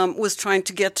one was trying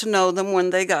to get to know them when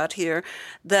they got here,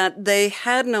 that they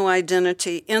had no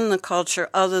identity in the culture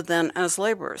other than as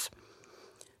laborers.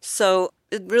 So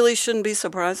it really shouldn't be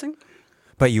surprising.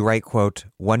 But you write, quote,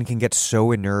 one can get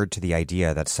so inured to the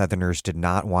idea that Southerners did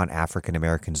not want African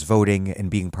Americans voting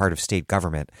and being part of state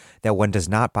government that one does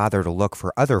not bother to look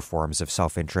for other forms of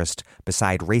self-interest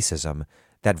beside racism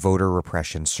that voter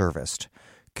repression serviced.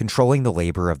 Controlling the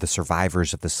labor of the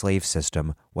survivors of the slave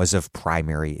system was of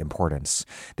primary importance.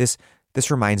 This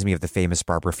reminds me of the famous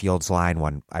Barbara Fields line,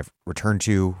 one I've returned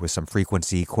to with some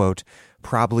frequency, quote,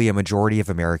 probably a majority of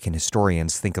American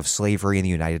historians think of slavery in the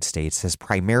United States as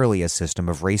primarily a system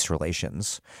of race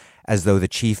relations, as though the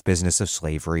chief business of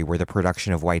slavery were the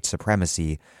production of white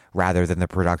supremacy rather than the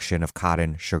production of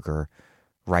cotton, sugar,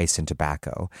 rice, and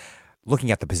tobacco.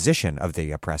 Looking at the position of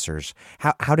the oppressors,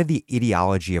 how did the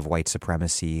ideology of white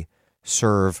supremacy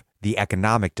serve the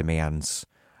economic demands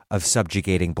of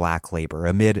subjugating black labor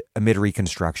amid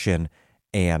Reconstruction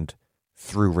and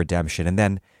through redemption? And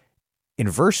then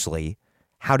inversely,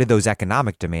 how did those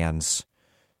economic demands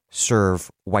serve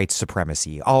white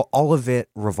supremacy? All of it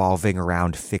revolving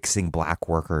around fixing black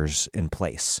workers in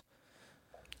place.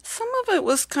 Some of it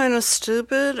was kind of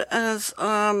stupid, as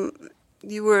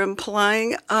you were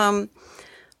implying.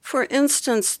 For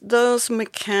instance, those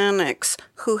mechanics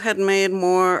who had made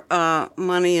more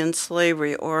money in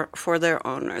slavery or for their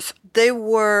owners, they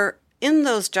were in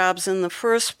those jobs in the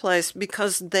first place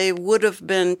because they would have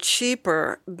been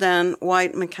cheaper than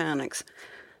white mechanics.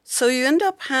 So you end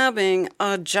up having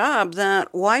a job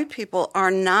that white people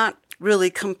are not really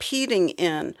competing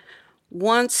in.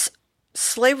 Once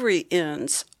slavery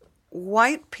ends,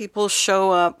 white people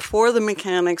show up for the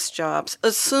mechanics jobs,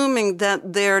 assuming that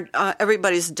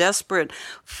everybody's desperate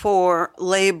for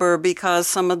labor because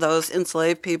some of those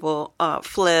enslaved people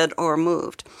fled or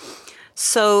moved.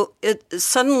 So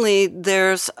suddenly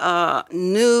there's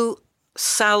new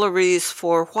salaries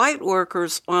for white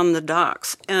workers on the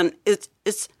docks. And it's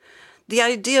the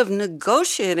idea of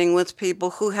negotiating with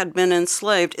people who had been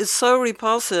enslaved is so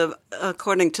repulsive,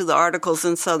 according to the articles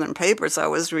in Southern papers I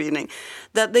was reading,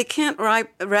 that they can't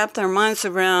wrap their minds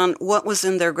around what was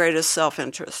in their greatest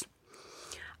self-interest.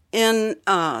 In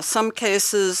some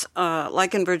cases,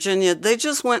 like in Virginia, they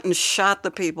just went and shot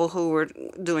the people who were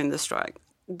doing the strike,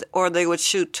 or they would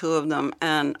shoot two of them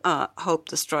and hope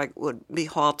the strike would be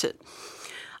halted.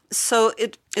 So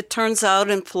it turns out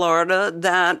in Florida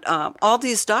that all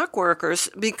these dock workers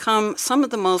become some of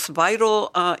the most vital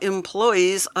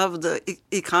employees of the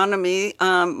economy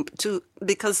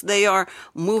because they are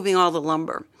moving all the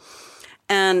lumber.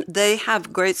 And they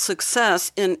have great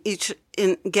success in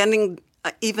getting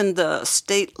even the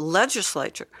state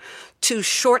legislature to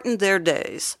shorten their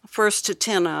days, first to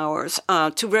 10 hours,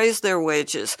 to raise their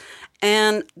wages.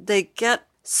 And they get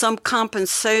some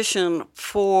compensation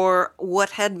for what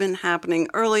had been happening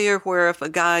earlier, where if a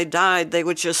guy died, they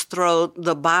would just throw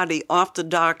the body off the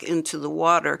dock into the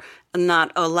water and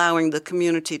not allowing the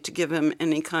community to give him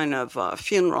any kind of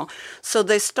funeral. So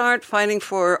they start fighting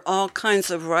for all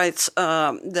kinds of rights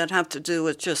that have to do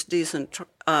with just decent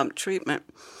treatment.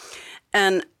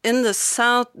 And in the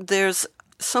South, there's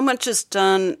so much is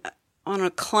done on a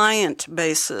client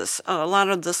basis. A lot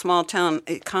of the small town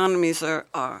economies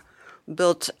are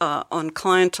built on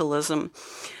clientelism,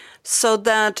 so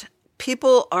that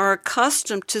people are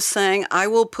accustomed to saying, I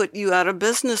will put you out of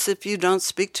business if you don't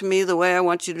speak to me the way I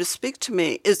want you to speak to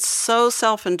me. It's so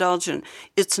self-indulgent.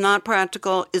 It's not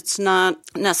practical. It's not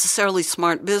necessarily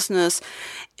smart business.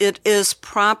 It is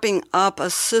propping up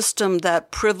a system that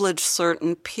privileged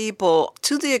certain people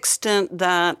to the extent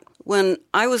that when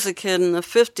I was a kid in the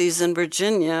 50s in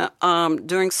Virginia,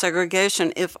 during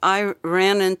segregation, if I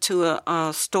ran into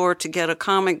a store to get a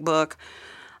comic book,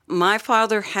 my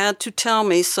father had to tell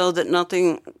me, so that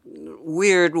nothing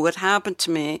weird would happen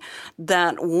to me,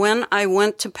 that when I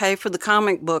went to pay for the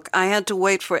comic book, I had to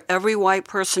wait for every white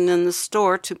person in the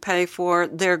store to pay for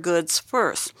their goods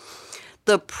first.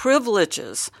 The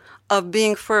privileges of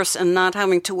being first and not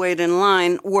having to wait in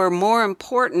line were more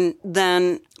important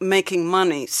than making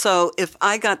money. So if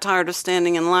I got tired of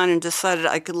standing in line and decided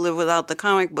I could live without the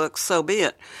comic book, so be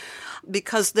it.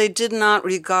 Because they did not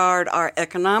regard our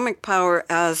economic power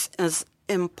as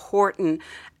important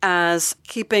as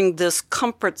keeping this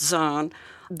comfort zone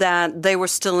that they were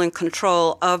still in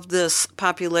control of this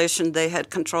population they had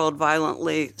controlled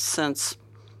violently since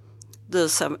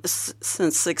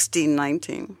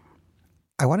 1619.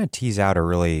 I want to tease out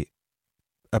a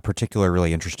particular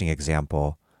really interesting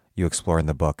example you explore in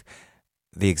the book,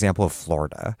 the example of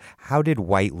Florida. How did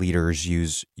white leaders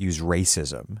use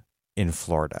racism in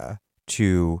Florida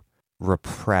to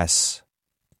repress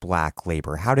black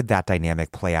labor? How did that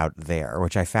dynamic play out there,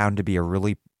 which I found to be a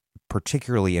really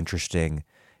particularly interesting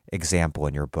example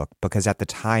in your book, because at the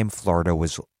time Florida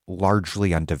was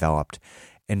largely undeveloped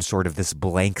and sort of this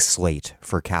blank slate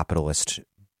for capitalist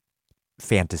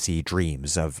fantasy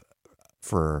dreams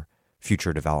for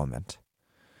future development.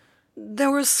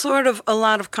 There was sort of a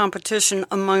lot of competition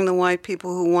among the white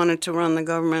people who wanted to run the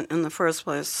government in the first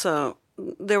place. So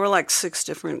there were like 6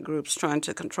 different groups trying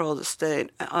to control the state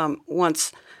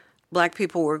once black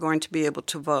people were going to be able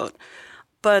to vote.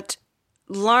 But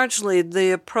largely the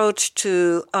approach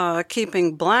to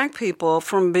keeping black people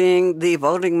from being the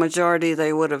voting majority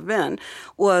they would have been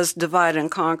was divide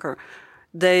and conquer.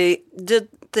 They did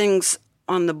things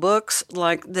on the books,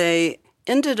 like they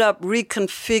ended up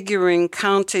reconfiguring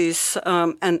counties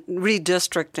and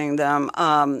redistricting them,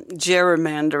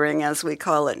 gerrymandering as we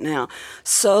call it now,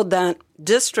 so that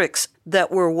districts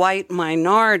that were white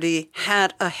minority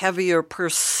had a heavier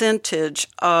percentage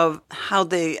of how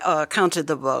they counted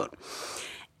the vote.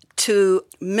 To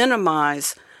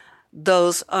minimize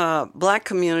those black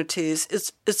communities,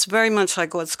 it's very much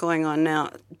like what's going on now,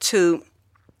 to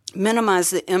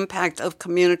minimize the impact of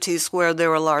communities where there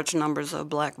were large numbers of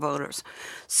black voters.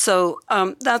 So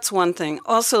that's one thing.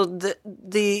 Also,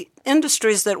 the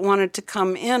industries that wanted to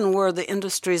come in were the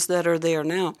industries that are there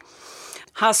now.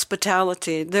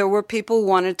 Hospitality. There were people who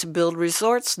wanted to build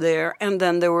resorts there, and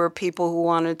then there were people who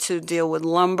wanted to deal with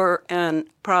lumber and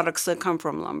products that come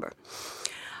from lumber.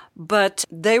 But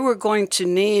they were going to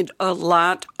need a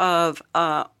lot of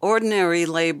ordinary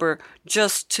labor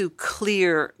just to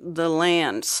clear the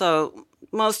land. So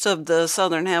most of the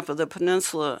southern half of the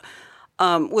peninsula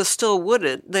was still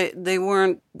wooded. They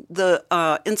weren't, the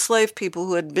enslaved people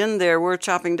who had been there were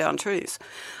chopping down trees.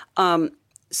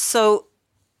 So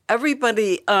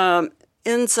everybody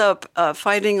ends up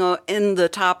fighting in the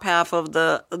top half of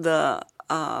the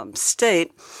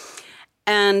state.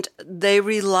 And they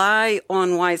rely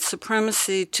on white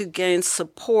supremacy to gain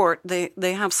support.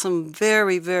 They have some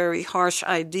very, very harsh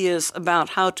ideas about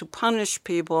how to punish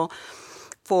people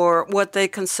for what they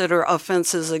consider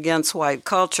offenses against white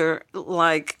culture,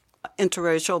 like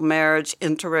interracial marriage,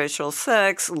 interracial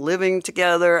sex, living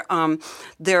together.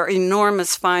 There are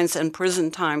enormous fines and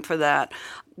prison time for that.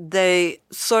 They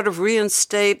sort of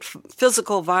reinstate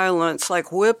physical violence,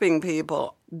 like whipping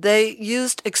people. They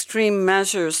used extreme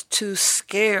measures to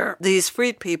scare these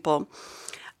freed people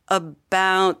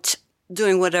about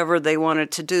doing whatever they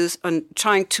wanted to do and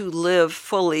trying to live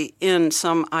fully in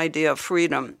some idea of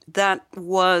freedom. That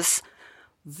was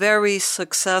very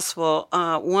successful.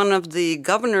 One of the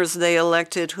governors they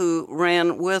elected who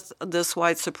ran with this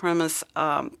white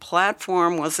supremacist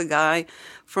platform was a guy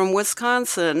from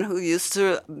Wisconsin who used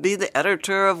to be the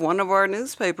editor of one of our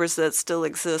newspapers that still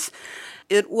exists.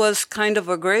 It was kind of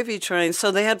a gravy train.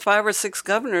 So they had 5 or 6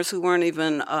 governors who weren't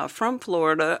even from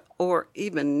Florida or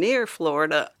even near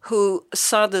Florida who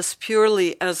saw this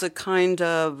purely as a kind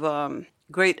of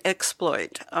great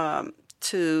exploit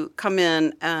to come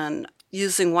in, and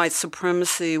using white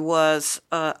supremacy was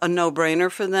a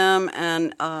no-brainer for them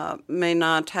and may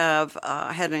not have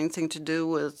had anything to do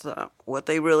with what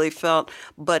they really felt,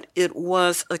 but it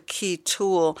was a key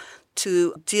tool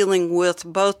to dealing with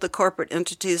both the corporate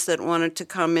entities that wanted to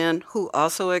come in, who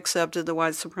also accepted the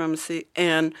white supremacy,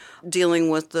 and dealing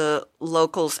with the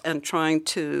locals and trying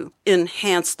to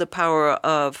enhance the power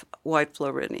of white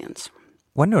Floridians.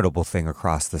 One notable thing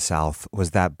across the South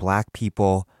was that Black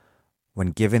people,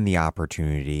 when given the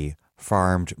opportunity,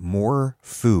 farmed more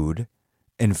food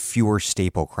and fewer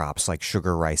staple crops like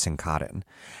sugar, rice, and cotton.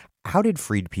 How did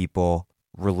freed people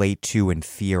relate to and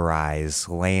theorize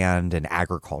land and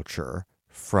agriculture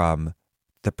from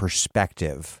the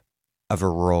perspective of a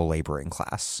rural laboring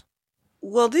class?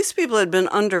 Well, these people had been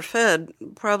underfed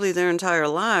probably their entire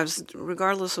lives,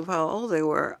 regardless of how old they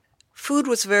were. Food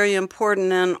was very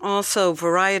important, and also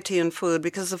variety in food,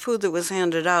 because the food that was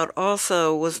handed out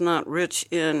also was not rich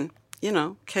in,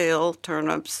 kale,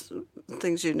 turnips,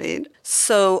 things you need.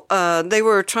 So they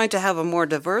were trying to have a more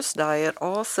diverse diet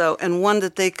also, and one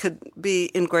that they could be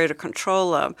in greater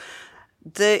control of.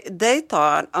 They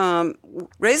thought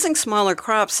raising smaller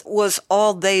crops was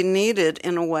all they needed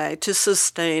in a way to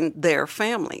sustain their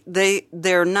family.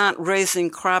 They're not raising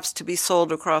crops to be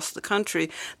sold across the country.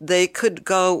 They could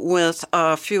go with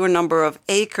a fewer number of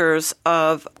acres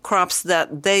of crops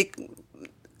that they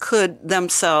could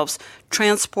themselves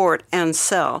transport and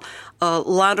sell. A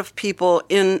lot of people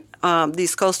in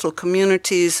these coastal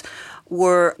communities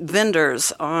were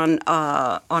vendors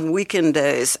on weekend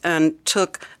days and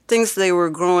took things they were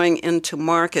growing into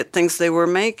market, things they were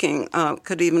making,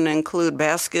 could even include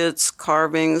baskets,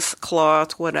 carvings,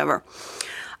 cloth, whatever.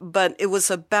 But it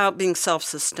was about being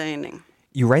self-sustaining.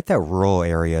 You write that rural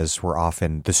areas were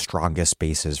often the strongest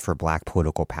bases for Black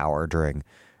political power during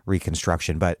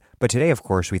Reconstruction. But today, of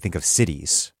course, we think of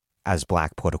cities as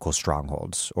Black political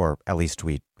strongholds, or at least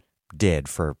we did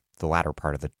for the latter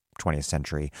part of the 20th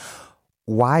century.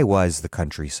 Why was the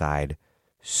countryside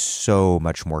so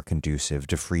much more conducive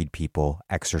to freed people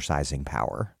exercising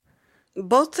power?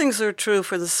 Both things are true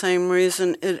for the same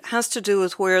reason. It has to do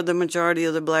with where the majority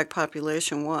of the Black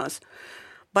population was.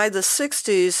 By the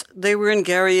 60s, they were in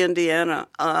Gary, Indiana.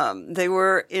 They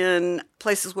were in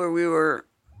places where we were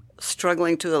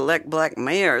struggling to elect Black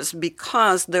mayors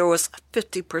because there was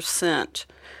 50%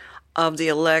 of the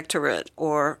electorate,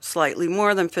 or slightly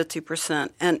more than 50%.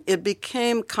 And it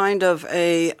became kind of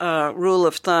a rule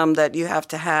of thumb that you have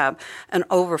to have an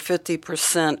over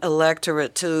 50%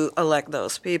 electorate to elect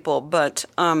those people. But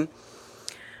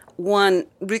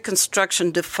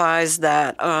Reconstruction defies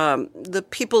that. The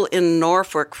people in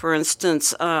Norfolk, for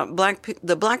instance,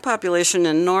 the Black population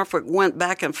in Norfolk went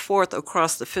back and forth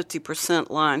across the 50%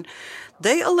 line.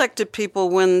 They elected people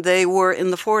when they were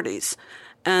in the 40s.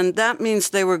 And that means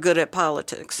they were good at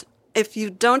politics. If you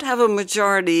don't have a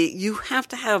majority, you have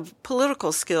to have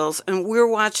political skills. And we're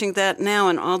watching that now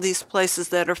in all these places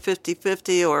that are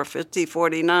 50-50 or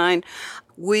 50-49.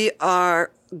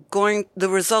 The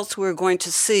results we're going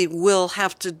to see will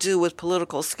have to do with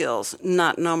political skills,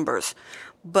 not numbers.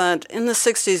 But in the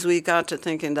 60s, we got to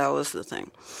thinking that was the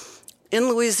thing. In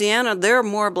Louisiana, there are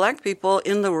more Black people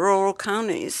in the rural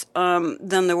counties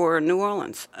than there were in New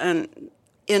Orleans. And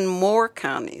in more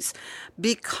counties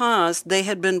because they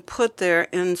had been put there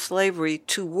in slavery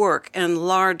to work, and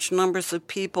large numbers of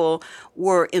people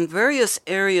were in various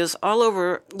areas all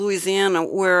over Louisiana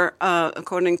where,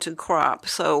 according to crop,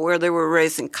 so where they were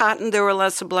raising cotton, there were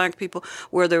lots of black people.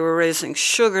 Where they were raising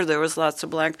sugar, there was lots of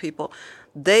black people.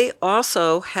 They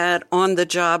also had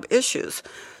on-the-job issues.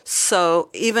 So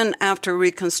even after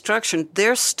Reconstruction,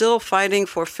 they're still fighting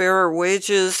for fairer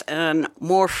wages and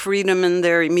more freedom in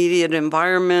their immediate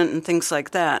environment and things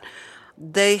like that.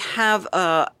 They have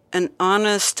an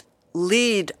honest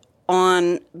lead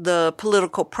on the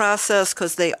political process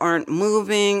because they aren't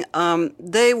moving.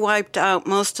 They wiped out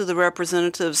most of the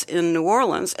representatives in New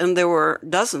Orleans, and there were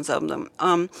dozens of them,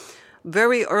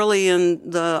 very early in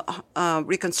the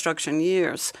Reconstruction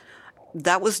years.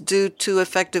 That was due to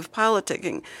effective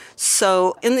politicking.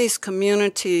 So in these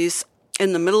communities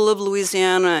in the middle of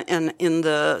Louisiana and in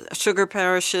the sugar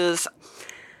parishes,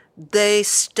 they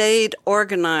stayed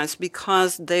organized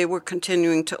because they were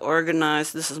continuing to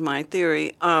organize, this is my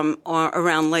theory,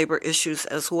 around labor issues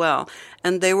as well.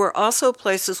 And they were also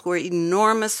places where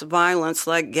enormous violence,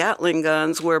 like Gatling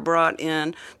guns, were brought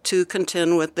in to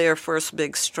contend with their first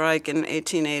big strike in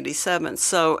 1887.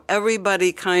 So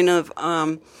everybody kind of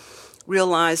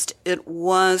realized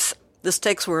the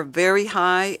stakes were very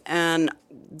high, and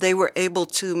they were able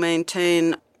to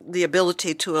maintain the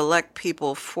ability to elect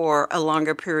people for a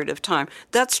longer period of time.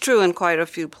 That's true in quite a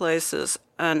few places,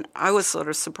 and I was sort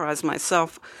of surprised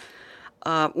myself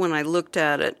when I looked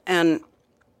at it. And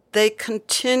they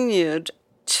continued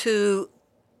to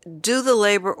do the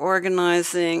labor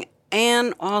organizing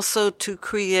and also to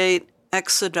create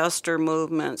exoduster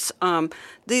movements.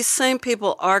 These same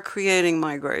people are creating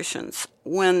migrations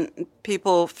when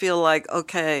people feel like,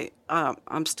 okay,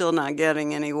 I'm still not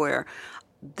getting anywhere.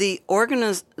 The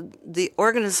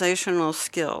organizational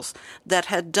skills that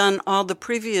had done all the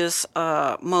previous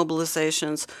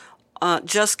mobilizations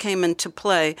just came into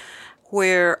play,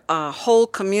 where whole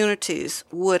communities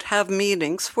would have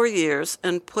meetings for years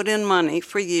and put in money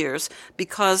for years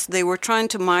because they were trying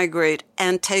to migrate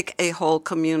and take a whole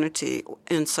community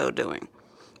in so doing.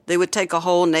 They would take a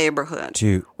whole neighborhood.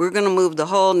 We're going to move the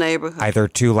whole neighborhood. Either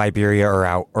to Liberia or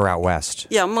out west.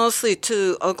 Yeah, mostly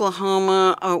to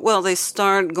Oklahoma. They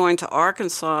started going to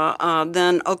Arkansas,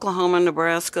 then Oklahoma,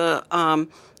 Nebraska.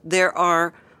 There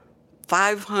are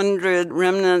 500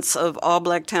 remnants of all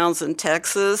black towns in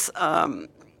Texas.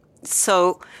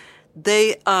 So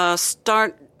they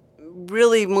start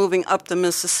really moving up the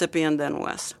Mississippi and then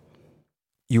west.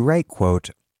 You write,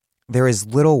 quote, "There is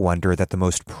little wonder that the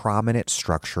most prominent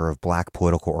structure of black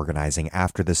political organizing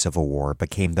after the Civil War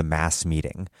became the mass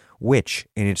meeting, which,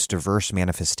 in its diverse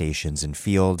manifestations in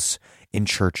fields, in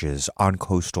churches, on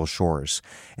coastal shores,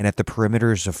 and at the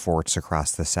perimeters of forts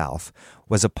across the South,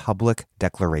 was a public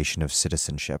declaration of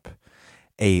citizenship.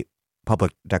 A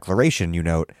public declaration, you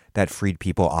note, that freed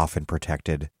people often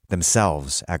protected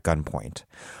themselves at gunpoint.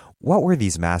 What were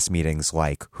these mass meetings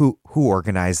like? Who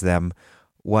organized them?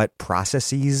 What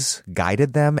processes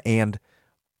guided them, and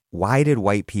why did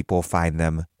white people find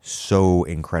them so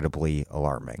incredibly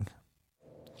alarming?"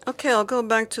 Okay, I'll go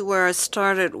back to where I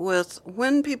started with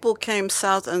when people came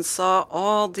south and saw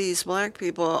all these black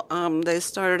people, they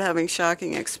started having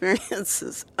shocking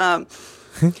experiences.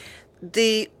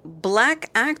 The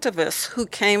black activists who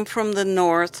came from the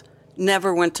north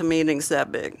never went to meetings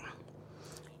that big.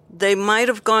 They might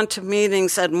have gone to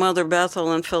meetings at Mother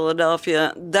Bethel in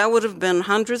Philadelphia. That would have been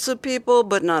hundreds of people,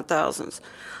 but not thousands.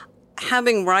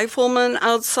 Having riflemen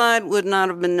outside would not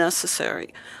have been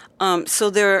necessary. So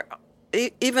there,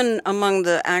 even among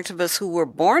the activists who were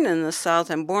born in the South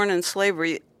and born in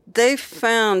slavery, they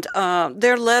found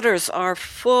their letters are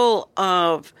full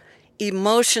of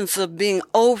emotions of being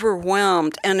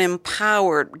overwhelmed and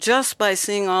empowered just by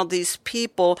seeing all these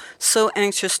people so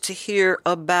anxious to hear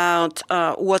about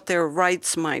what their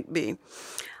rights might be.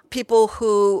 People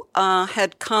who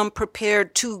had come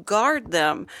prepared to guard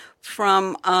them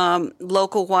from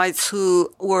local whites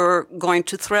who were going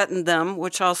to threaten them,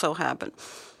 which also happened.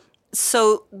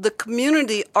 So the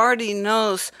community already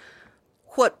knows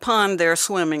what pond they're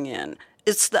swimming in.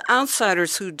 It's the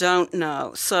outsiders who don't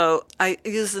know. So I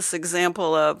use this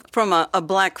example from a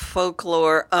black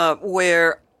folklore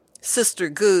where Sister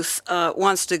Goose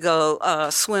wants to go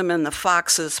swim in the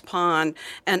fox's pond,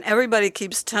 and everybody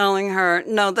keeps telling her,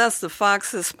 no, that's the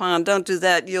fox's pond. Don't do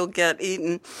that. You'll get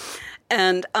eaten.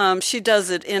 And she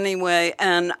does it anyway.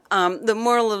 And the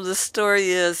moral of the story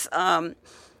is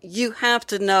you have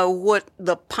to know what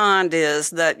the pond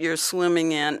is that you're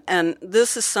swimming in. And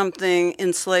this is something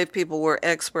enslaved people were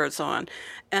experts on.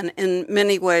 And in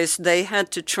many ways, they had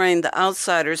to train the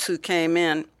outsiders who came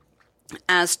in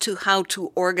as to how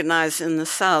to organize in the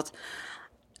South,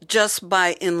 just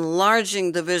by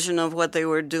enlarging the vision of what they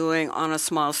were doing on a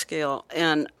small scale.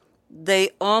 And they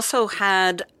also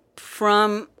had,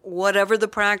 from whatever the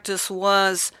practice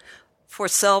was for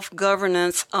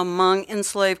self-governance among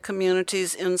enslaved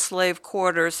communities, enslaved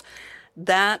quarters,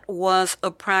 that was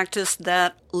a practice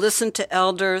that listened to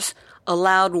elders,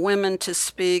 allowed women to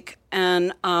speak,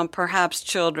 and perhaps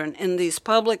children. In these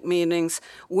public meetings,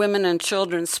 women and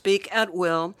children speak at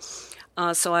will.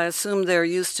 So I assume they're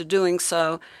used to doing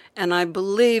so. And I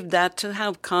believe that to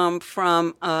have come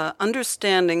from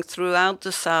understanding throughout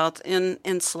the South in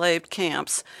enslaved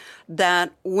camps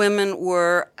that women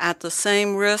were at the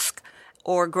same risk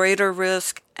or greater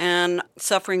risk and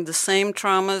suffering the same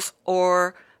traumas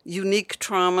or unique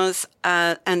traumas,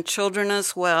 and children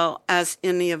as well as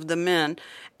any of the men.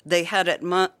 They had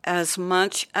as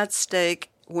much at stake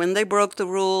when they broke the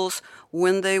rules,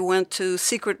 when they went to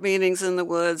secret meetings in the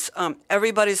woods.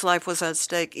 Everybody's life was at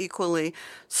stake equally.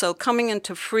 So coming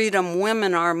into freedom,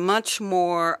 women are much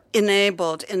more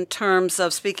enabled in terms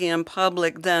of speaking in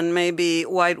public than maybe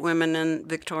white women in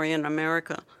Victorian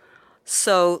America.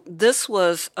 So this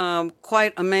was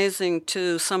quite amazing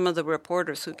to some of the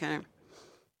reporters who came.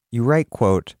 You write,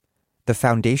 quote, "The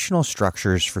foundational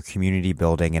structures for community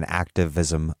building and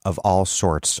activism of all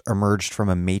sorts emerged from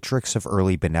a matrix of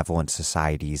early benevolent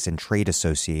societies and trade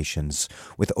associations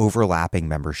with overlapping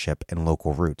membership and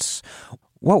local roots."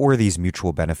 What were these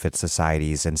mutual benefit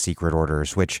societies and secret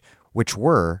orders, which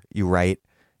were, you write,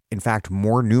 in fact,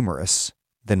 more numerous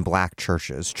than black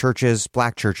churches?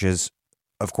 Black churches,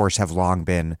 of course, have long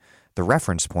been the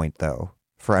reference point, though,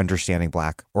 for understanding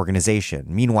black organization.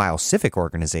 Meanwhile, civic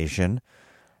organization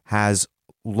has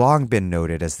long been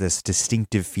noted as this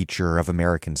distinctive feature of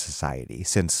American society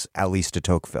since at least de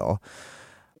Tocqueville.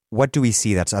 What do we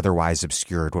see that's otherwise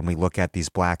obscured when we look at these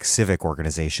black civic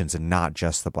organizations and not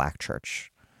just the black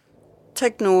church?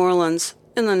 Take New Orleans.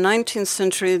 In the 19th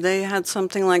century, they had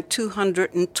something like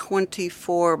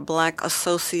 224 black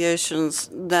associations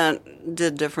that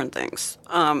did different things.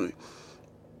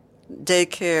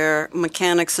 Daycare,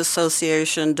 Mechanics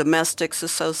Association, Domestics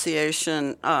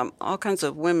Association, all kinds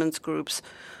of women's groups.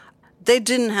 They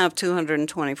didn't have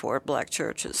 224 black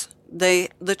churches. The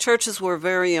churches were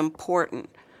very important.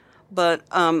 But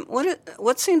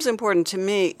what seems important to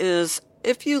me is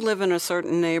if you live in a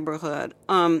certain neighborhood,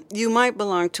 you might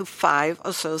belong to 5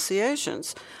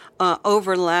 associations,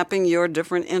 overlapping your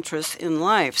different interests in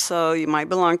life. So you might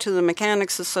belong to the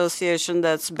Mechanics Association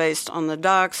that's based on the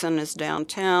docks and is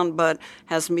downtown, but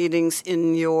has meetings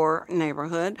in your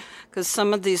neighborhood, because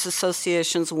some of these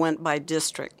associations went by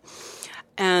district.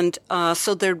 And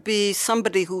so there'd be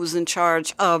somebody who was in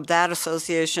charge of that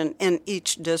association in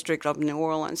each district of New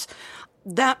Orleans.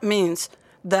 That means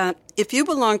that if you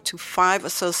belong to 5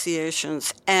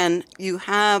 associations and you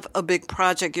have a big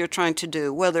project you're trying to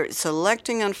do, whether it's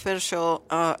electing an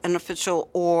official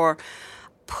or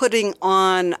putting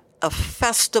on a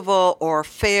festival or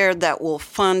fair that will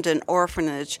fund an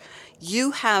orphanage,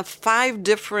 you have 5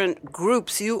 different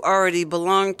groups you already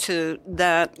belong to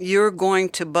that you're going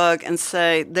to bug and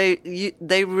say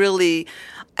they really,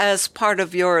 as part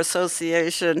of your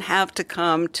association, have to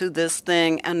come to this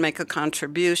thing and make a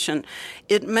contribution.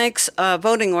 It makes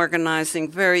voting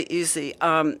organizing very easy.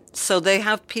 So they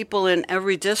have people in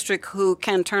every district who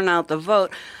can turn out the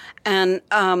vote. And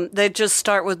they just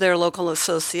start with their local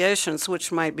associations,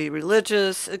 which might be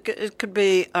religious. It could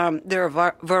be, there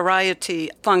are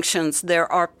variety functions.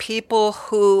 There are people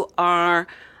who are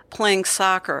playing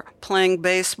soccer, playing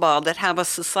baseball, that have a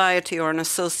society or an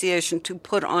association to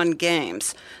put on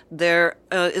games. There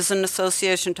is an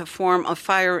association to form a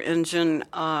fire engine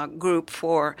group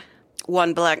for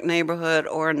one black neighborhood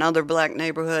or another black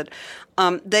neighborhood.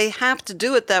 They have to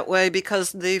do it that way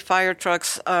because the fire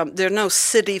trucks, there are no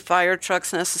city fire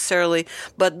trucks necessarily,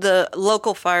 but the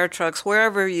local fire trucks,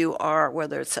 wherever you are,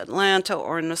 whether it's Atlanta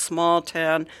or in a small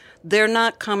town, they're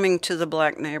not coming to the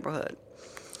black neighborhood.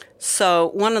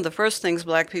 So one of the first things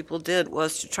black people did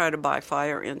was to try to buy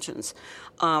fire engines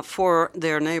for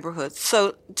their neighborhoods.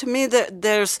 So to me,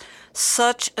 there's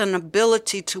such an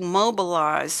ability to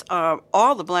mobilize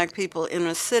all the black people in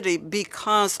a city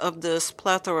because of this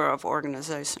plethora of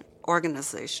organizations.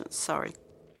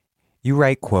 You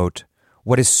write, quote,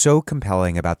 "What is so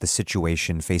compelling about the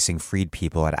situation facing freed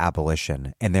people at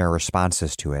abolition and their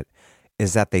responses to it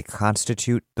is that they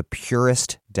constitute the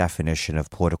purest definition of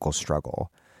political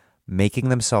struggle, making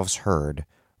themselves heard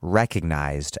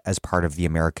recognized as part of the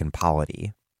American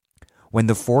polity. When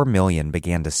the 4 million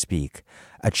began to speak,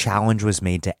 a challenge was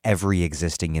made to every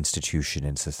existing institution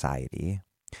in society.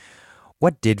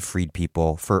 What did freed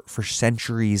people, for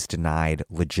centuries denied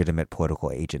legitimate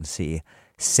political agency,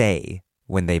 say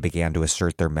when they began to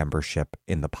assert their membership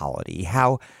in the polity?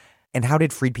 How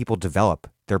did freed people develop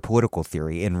their political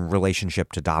theory in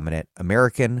relationship to dominant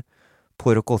American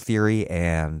political theory,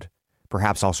 and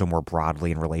perhaps also more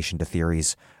broadly in relation to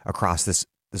theories across this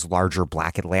larger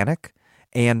Black Atlantic?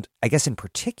 And I guess in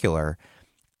particular,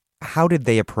 how did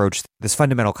they approach this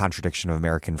fundamental contradiction of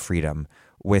American freedom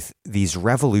with these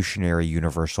revolutionary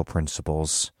universal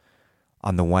principles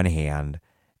on the one hand,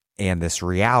 and this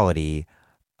reality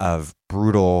of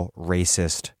brutal,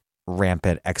 racist,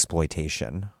 rampant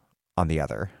exploitation on the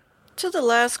other? To the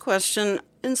last question,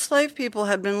 enslaved people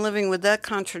had been living with that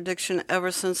contradiction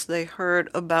ever since they heard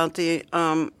about the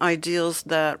ideals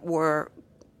that were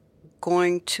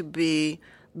going to be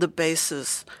the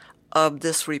basis of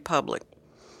this republic.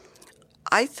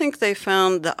 I think they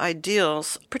found the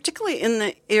ideals, particularly in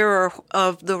the era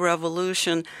of the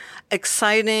revolution,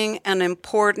 exciting and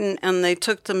important, and they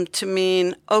took them to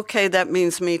mean, okay, that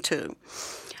means me too.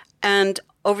 And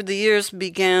over the years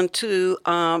began to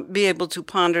be able to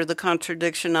ponder the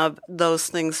contradiction of those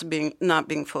things not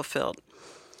being fulfilled.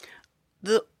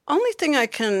 The only thing I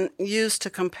can use to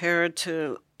compare it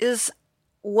to is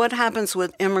what happens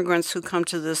with immigrants who come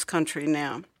to this country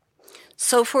now.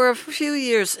 So for a few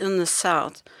years in the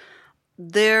South,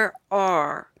 there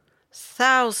are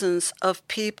thousands of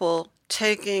people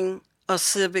taking a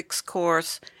civics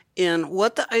course in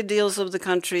what the ideals of the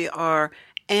country are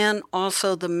and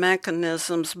also the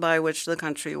mechanisms by which the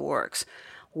country works,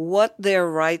 what their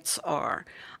rights are.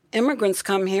 Immigrants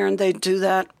come here and they do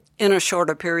that in a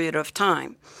shorter period of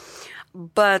time.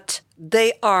 But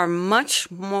they are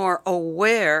much more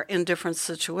aware in different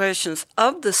situations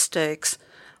of the stakes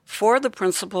for the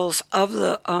principles of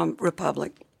the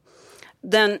republic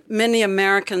than many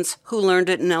Americans who learned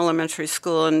it in elementary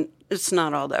school, and it's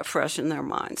not all that fresh in their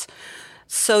minds.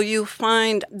 So you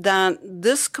find that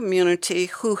this community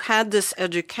who had this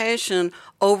education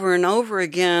over and over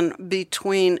again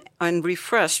and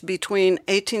refreshed between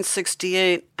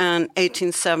 1868 and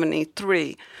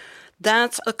 1873,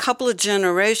 that's a couple of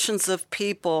generations of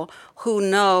people who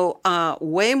know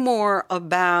way more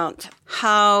about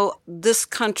how this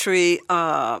country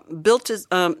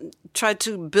tried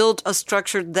to build a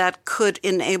structure that could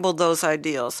enable those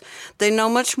ideals. They know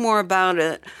much more about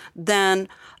it than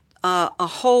a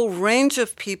whole range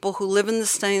of people who live in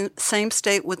the same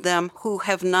state with them who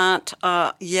have not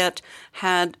yet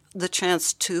had the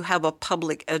chance to have a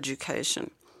public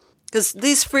education. Because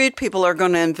these freed people are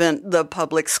going to invent the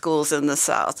public schools in the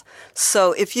South.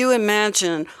 So if you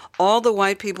imagine all the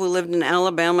white people who lived in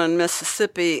Alabama and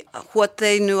Mississippi, what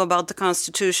they knew about the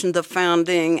Constitution, the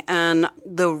founding, and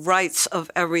the rights of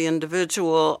every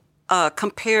individual,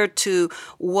 compared to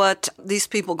what these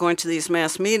people going to these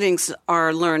mass meetings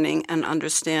are learning and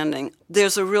understanding.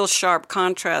 There's a real sharp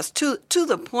contrast to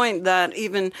the point that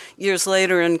even years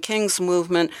later in King's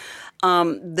movement,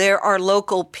 there are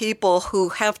local people who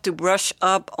have to brush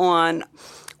up on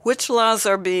which laws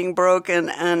are being broken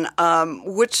and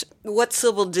what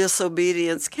civil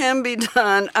disobedience can be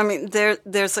done. I mean,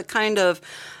 there's a kind of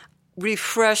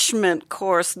refreshment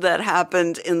course that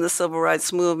happened in the civil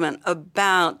rights movement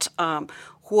about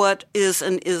what is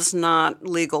and is not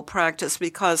legal practice,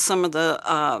 because some of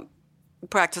the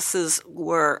practices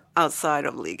were outside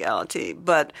of legality.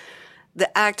 But the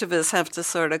activists have to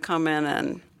sort of come in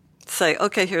and say,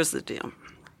 okay, here's the deal.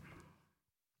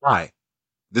 Hi,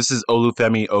 this is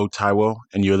Olufemi O. Taiwo,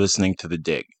 and you're listening to The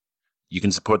Dig. You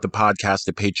can support the podcast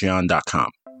at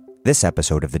patreon.com. This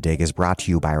episode of The Dig is brought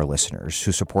to you by our listeners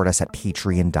who support us at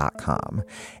patreon.com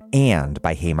and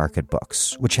by Haymarket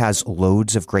Books, which has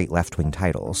loads of great left-wing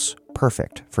titles,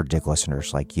 perfect for Dig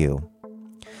listeners like you.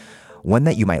 One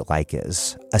that you might like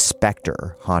is A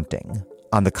Spectre Haunting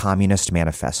on the Communist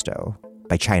Manifesto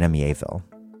by China Miéville.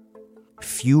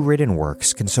 Few written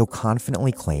works can so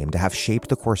confidently claim to have shaped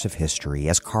the course of history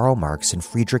as Karl Marx and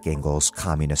Friedrich Engels'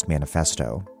 Communist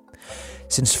Manifesto.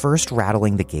 Since first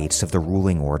rattling the gates of the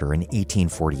ruling order in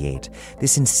 1848,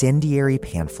 this incendiary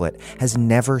pamphlet has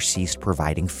never ceased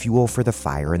providing fuel for the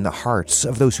fire in the hearts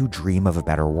of those who dream of a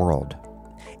better world.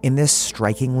 In this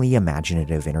strikingly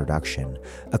imaginative introduction,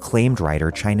 acclaimed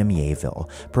writer China Miéville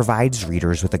provides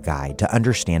readers with a guide to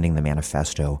understanding the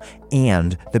manifesto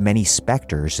and the many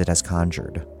specters it has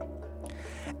conjured.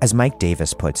 As Mike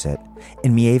Davis puts it,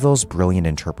 in Mieville's brilliant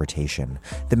interpretation,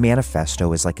 the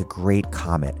manifesto is like a great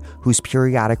comet whose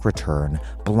periodic return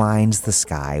blinds the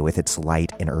sky with its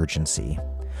light and urgency.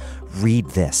 Read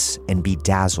this and be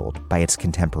dazzled by its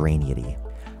contemporaneity.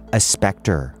 A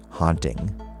Spectre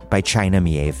Haunting by China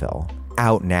Mieville,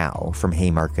 out now from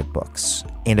Haymarket Books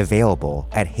and available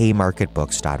at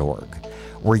haymarketbooks.org,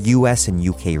 where US and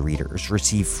UK readers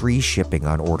receive free shipping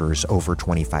on orders over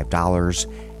 $25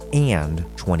 and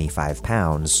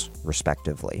 £25,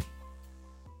 respectively.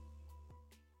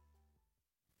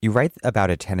 You write about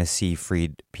a Tennessee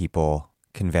Freed People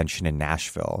convention in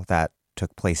Nashville that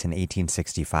took place in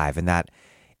 1865 and that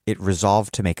it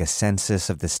resolved to make a census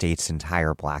of the state's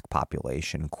entire black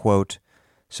population, quote,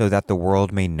 so that the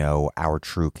world may know our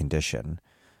true condition.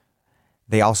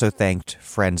 They also thanked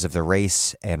Friends of the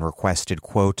Race and requested,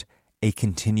 quote, a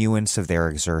continuance of their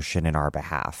exertion in our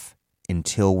behalf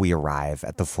until we arrive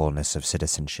at the fullness of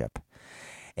citizenship.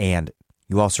 And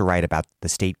you also write about the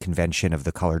State Convention of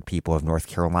the Colored People of North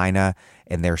Carolina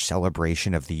and their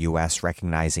celebration of the U.S.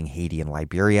 recognizing Haiti and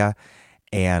Liberia,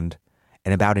 and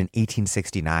about an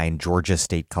 1869 Georgia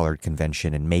State Colored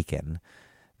Convention in Macon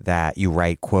that you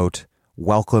write, quote,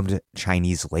 welcomed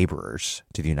Chinese laborers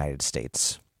to the United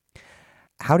States.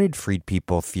 How did freed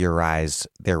people theorize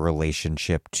their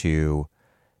relationship to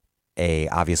a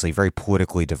obviously very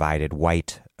politically divided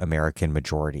white American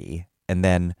majority, and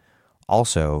then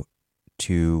also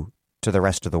to the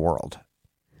rest of the world?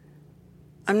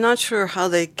 I'm not sure how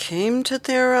they came to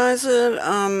theorize it,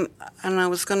 and I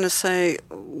was going to say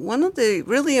one of the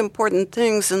really important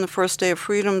things in the first day of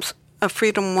freedom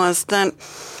was that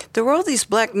there were all these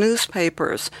black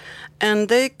newspapers, and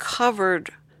they covered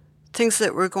things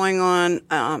that were going on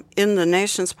in the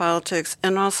nation's politics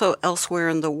and also elsewhere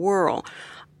in the world.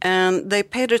 And they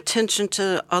paid attention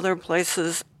to other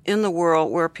places in the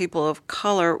world where people of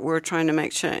color were trying to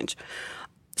make change.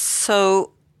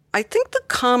 So I think the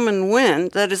common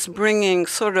wind that is bringing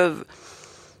sort of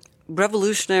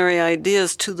revolutionary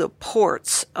ideas to the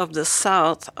ports of the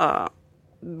South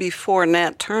before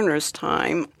Nat Turner's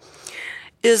time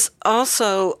is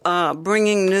also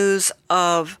bringing news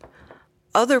of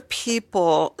other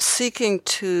people seeking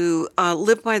to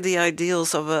live by the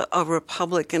ideals of a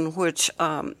republic in which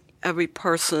every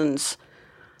person's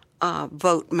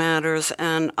vote matters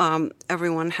and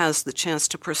everyone has the chance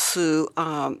to pursue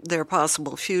their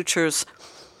possible futures.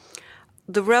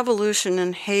 The revolution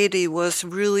in Haiti was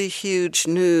really huge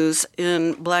news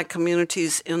in black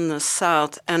communities in the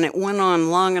South, and it went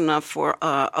on long enough for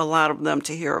a lot of them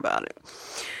to hear about it.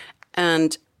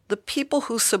 And the people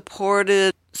who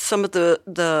supported some of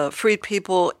the freed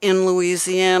people in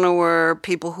Louisiana were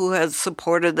people who had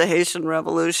supported the Haitian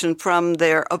Revolution from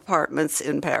their apartments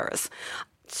in Paris.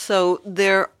 So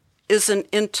there is an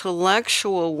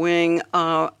intellectual wing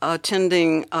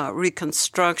attending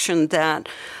Reconstruction that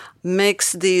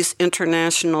makes these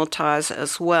international ties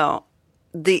as well.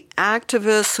 The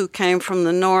activists who came from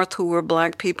the North, who were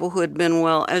black people who had been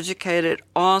well educated,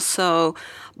 also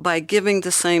by giving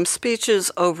the same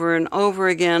speeches over and over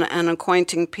again and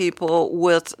acquainting people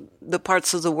with the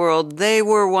parts of the world they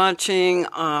were watching,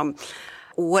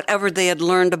 whatever they had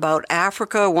learned about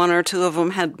Africa. One or two of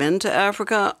them had been to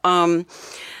Africa.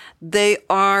 They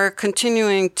are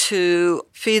continuing to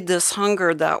feed this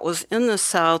hunger that was in the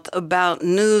South about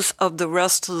news of the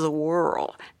rest of the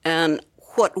world and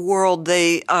what world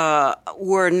they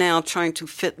were now trying to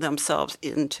fit themselves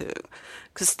into.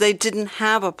 Because they didn't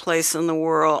have a place in the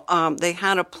world. They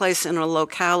had a place in a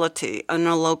locality, in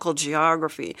a local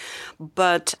geography.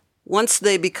 But once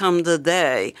they become the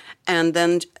they and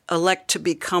then elect to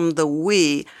become the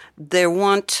we, they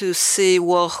want to see,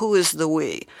 well, who is the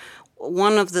we?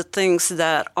 One of the things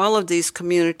that all of these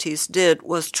communities did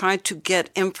was try to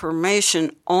get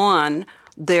information on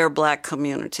their black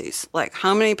communities, like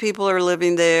how many people are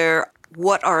living there,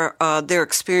 what are their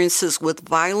experiences with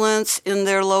violence in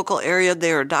their local area.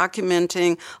 They are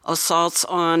documenting assaults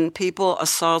on people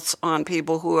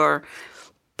who are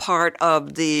part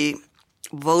of the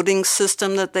voting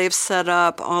system that they've set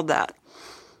up, all that.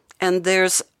 And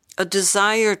there's a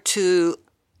desire to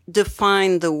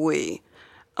define the we.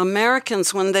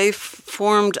 Americans, when they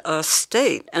formed a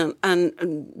state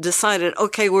and decided,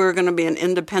 okay, we're going to be an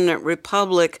independent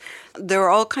republic, there are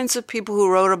all kinds of people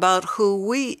who wrote about who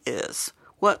we is.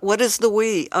 What is the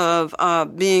we of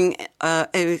being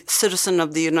a citizen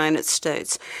of the United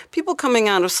States? People coming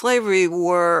out of slavery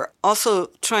were also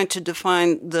trying to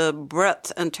define the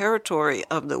breadth and territory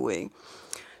of the we.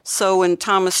 So when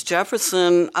Thomas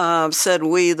Jefferson said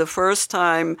we the first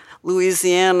time,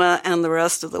 Louisiana and the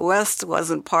rest of the West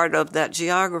wasn't part of that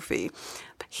geography.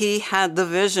 he had the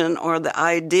vision or the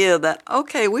idea that,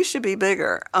 okay, we should be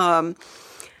bigger.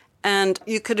 And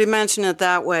you could imagine it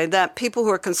that way, that people who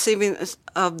are conceiving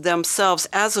of themselves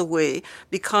as a we,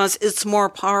 because it's more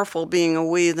powerful being a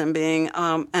we than being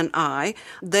an I,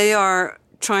 they are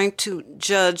trying to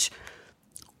judge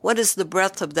what is the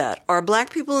breadth of that. Are Black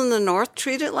people in the North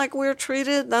treated like we're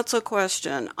treated? That's a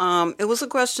question. It was a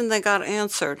question that got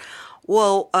answered.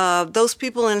 Well, those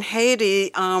people in Haiti,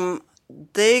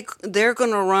 they're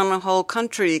going to run a whole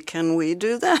country. Can we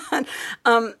do that?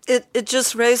 It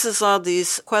just raises all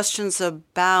these questions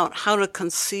about how to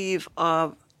conceive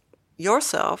of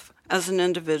yourself as an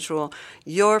individual,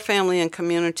 your family and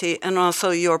community, and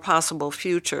also your possible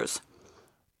futures.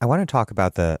 I want to talk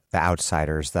about the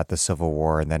outsiders that the Civil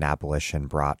War and then abolition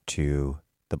brought to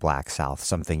the Black South,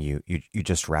 something you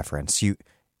just referenced. You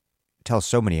tell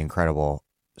so many incredible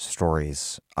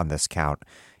stories on this count.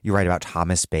 You write about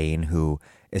Thomas Bain, who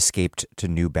escaped to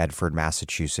New Bedford,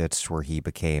 Massachusetts, where he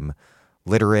became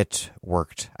literate,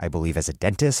 worked, I believe, as a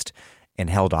dentist, and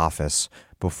held office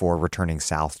before returning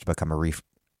south to become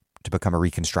a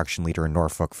Reconstruction leader in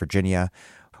Norfolk, Virginia.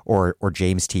 Or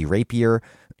James T. Rapier,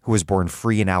 who was born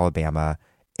free in Alabama,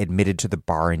 admitted to the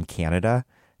bar in Canada,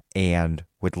 and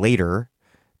would later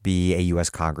be a U.S.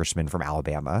 congressman from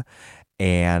Alabama.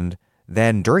 And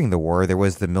then during the war, there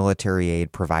was the military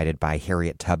aid provided by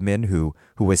Harriet Tubman, who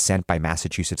was sent by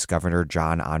Massachusetts Governor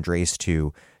John Andres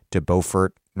to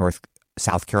Beaufort,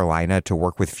 South Carolina, to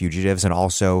work with fugitives and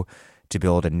also to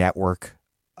build a network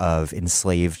of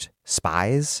enslaved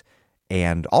spies,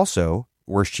 and also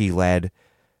where she led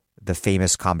the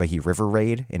famous Combahee River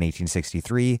Raid in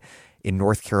 1863. In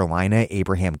North Carolina,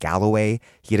 Abraham Galloway,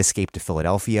 he had escaped to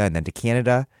Philadelphia and then to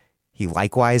Canada. He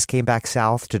likewise came back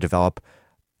south to develop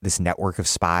this network of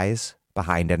spies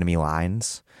behind enemy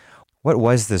lines. What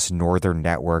was this northern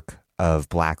network of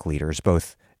Black leaders,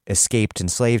 both escaped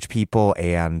enslaved people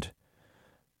and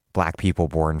Black people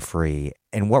born free?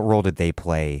 And what role did they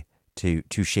play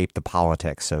to shape the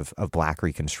politics of Black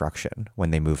Reconstruction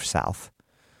when they moved south?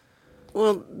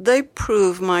 Well, they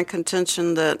prove my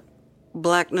contention that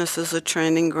Blackness is a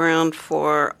training ground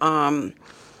for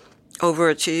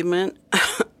overachievement.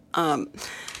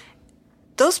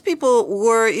 Those people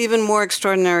were even more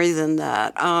extraordinary than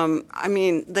that.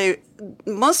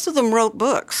 Most of them wrote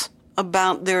books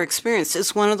about their experience.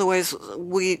 It's one of the ways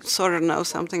we sort of know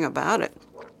something about it.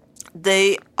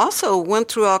 They also went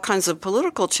through all kinds of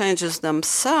political changes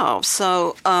themselves.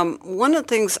 So one of the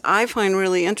things I find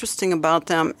really interesting about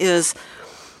them is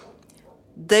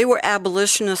they were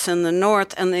abolitionists in the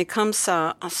North, and they come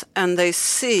south and they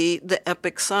see the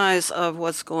epic size of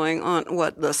what's going on,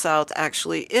 what the South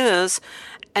actually is.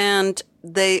 And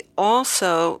they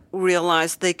also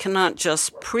realize they cannot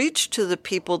just preach to the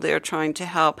people they're trying to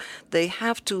help. They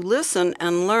have to listen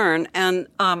and learn. And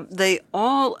they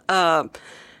all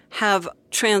have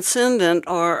transcendent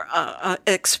or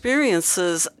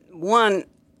experiences. One,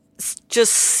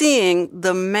 just seeing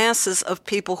the masses of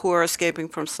people who are escaping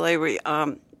from slavery.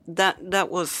 That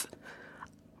was,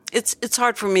 it's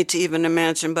hard for me to even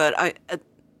imagine, but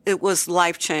it was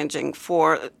life-changing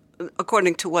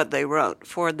according to what they wrote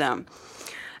for them.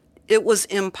 It was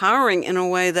empowering in a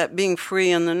way that being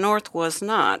free in the North was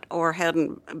not or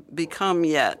hadn't become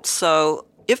yet. So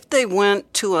if they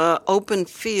went to an open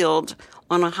field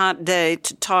on a hot day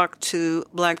to talk to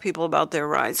Black people about their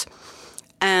rights,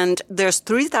 and there's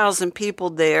 3,000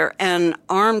 people there and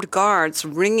armed guards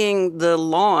ringing the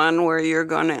lawn where you're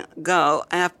going to go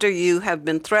after you have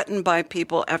been threatened by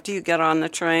people, after you get on the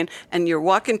train, and you're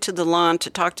walking to the lawn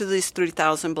to talk to these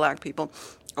 3,000 Black people.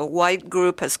 A white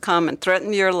group has come and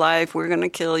threatened your life. We're going to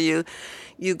kill you.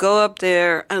 You go up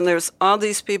there, and there's all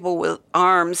these people with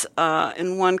arms.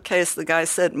 In one case, the guy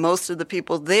said most of the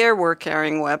people there were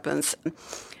carrying weapons.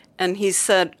 And he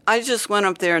said, I just went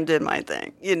up there and did my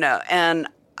thing, and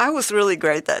I was really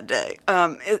great that day.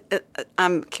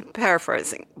 I'm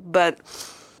paraphrasing, but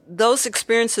those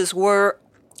experiences were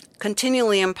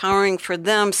continually empowering for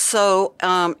them. So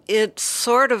it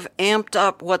sort of amped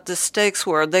up what the stakes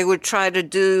were. They would try to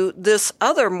do this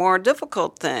other more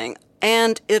difficult thing.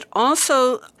 And it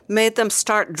also made them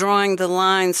start drawing the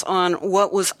lines on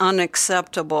what was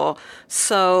unacceptable.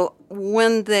 So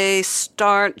when they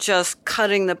start just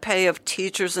cutting the pay of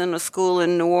teachers in a school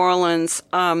in New Orleans,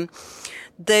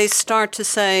 they start to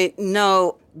say,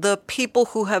 no, the people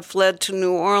who have fled to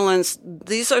New Orleans,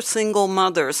 these are single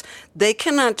mothers. They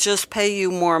cannot just pay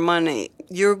you more money.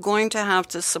 You're going to have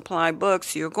to supply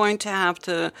books. You're going to have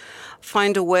to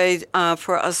find a way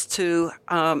for us to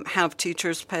have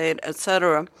teachers paid,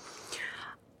 etc.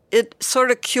 It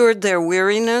sort of cured their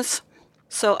weariness.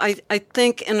 So I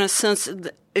think, in a sense,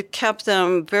 it kept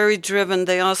them very driven.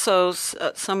 They also,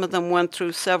 some of them went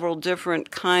through several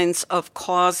different kinds of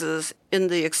causes in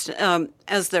the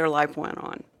as their life went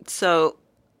on. So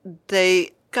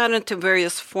they got into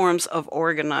various forms of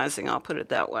organizing, I'll put it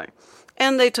that way.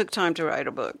 And they took time to write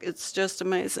a book. It's just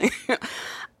amazing.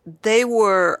 They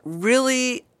were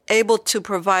really able to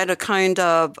provide a kind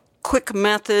of quick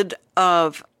method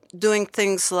of doing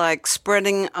things like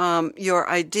spreading your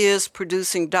ideas,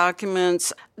 producing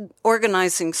documents,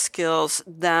 organizing skills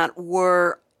that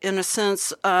were, in a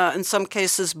sense, in some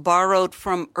cases, borrowed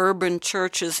from urban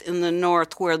churches in the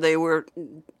North, where they were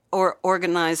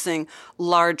organizing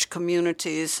large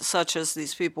communities, such as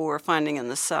these people were finding in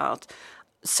the South.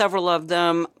 Several of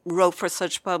them wrote for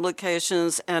such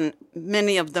publications, and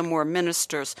many of them were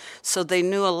ministers. So they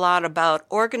knew a lot about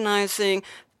organizing,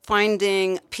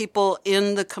 finding people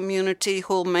in the community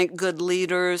who will make good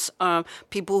leaders,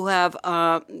 people who have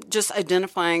just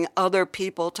identifying other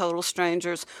people, total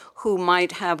strangers, who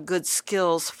might have good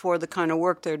skills for the kind of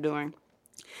work they're doing.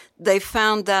 They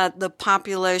found that the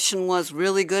population was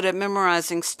really good at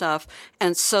memorizing stuff,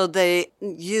 and so they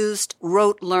used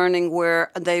rote learning,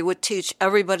 where they would teach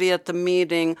everybody at the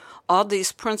meeting all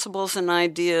these principles and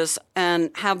ideas and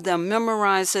have them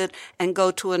memorize it and go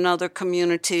to another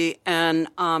community and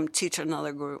teach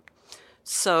another group.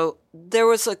 So there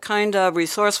was a kind of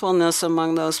resourcefulness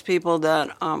among those people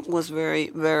that was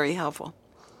very, very helpful.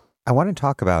 I want to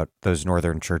talk about those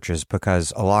northern churches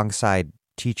because alongside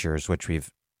teachers, which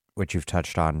you've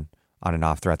touched on and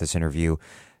off throughout this interview,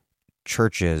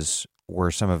 churches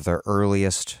were some of the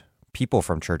earliest people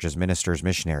from churches, ministers,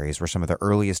 missionaries, were some of the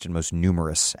earliest and most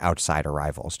numerous outside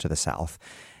arrivals to the South.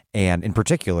 And in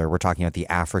particular, we're talking about the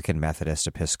African Methodist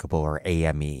Episcopal, or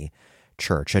AME,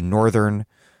 church, a northern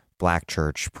black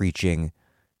church preaching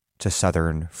to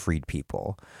southern freed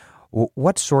people.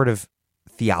 What sort of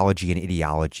theology and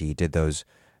ideology did those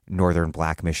northern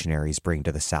black missionaries bring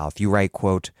to the South? You write,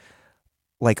 quote,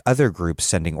 "Like other groups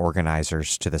sending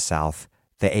organizers to the South,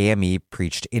 the AME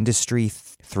preached industry,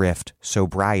 thrift,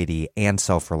 sobriety, and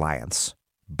self-reliance.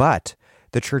 But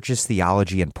the church's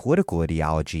theology and political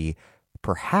ideology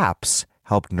perhaps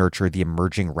helped nurture the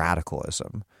emerging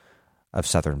radicalism of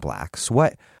Southern blacks."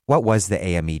 What was the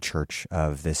AME church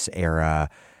of this era,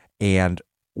 and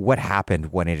what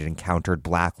happened when it encountered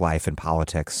black life and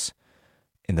politics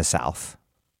in the South?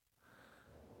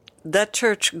 That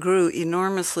church grew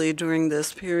enormously during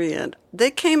this period.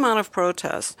 They came out of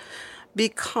protest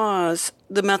because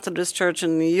the Methodist Church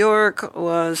in New York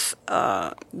was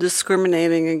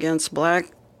discriminating against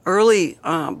early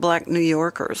black New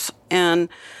Yorkers. And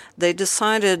they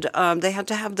decided they had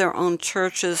to have their own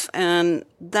churches, and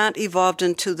that evolved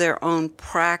into their own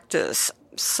practice.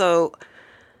 So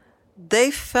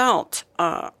they felt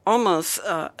almost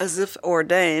as if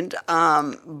ordained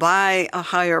by a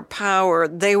higher power.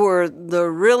 They were the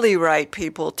really right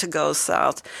people to go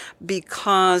south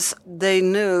because they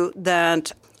knew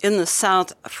that in the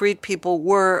South, freed people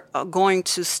were going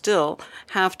to still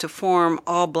have to form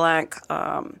all black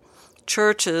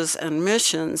churches and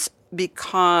missions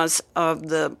because of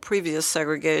the previous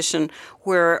segregation,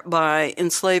 whereby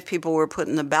enslaved people were put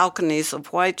in the balconies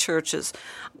of white churches.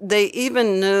 They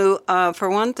even knew, for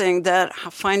one thing, that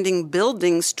finding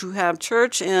buildings to have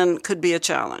church in could be a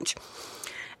challenge.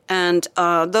 And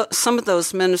some of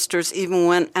those ministers even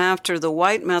went after the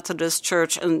white Methodist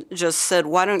Church and just said,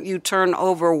 why don't you turn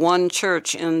over one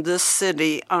church in this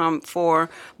city for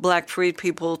black freed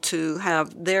people to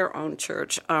have their own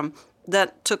church?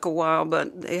 That took a while,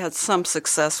 but they had some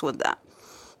success with that.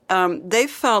 They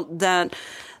felt that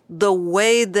the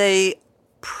way they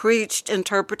preached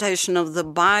interpretation of the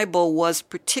Bible was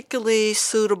particularly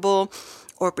suitable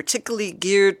or particularly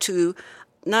geared to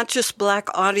not just black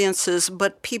audiences,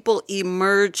 but people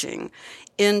emerging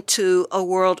into a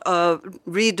world of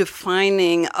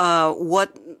redefining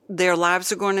what their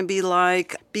lives are going to be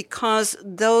like, because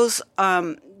those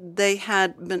they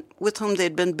had been, with whom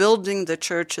they'd been building the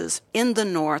churches in the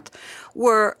North,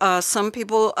 were some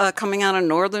people coming out of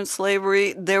Northern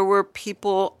slavery. There were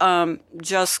people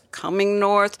just coming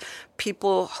north,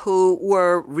 people who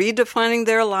were redefining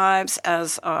their lives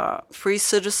as free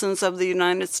citizens of the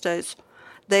United States.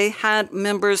 They had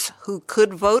members who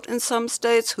could vote in some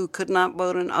states, who could not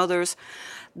vote in others.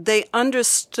 They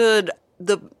understood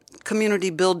the community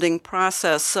building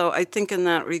process. So I think in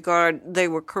that regard, they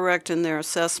were correct in their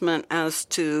assessment as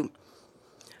to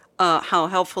how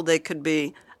helpful they could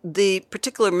be. The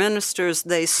particular ministers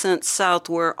they sent south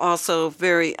were also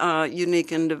very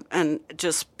unique and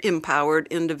just empowered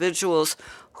individuals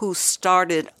who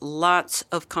started lots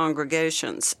of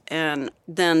congregations. And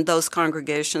then those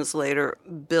congregations later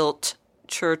built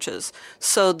churches,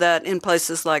 so that in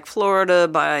places like Florida,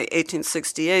 by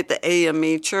 1868, the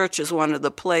AME Church is one of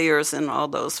the players in all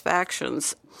those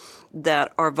factions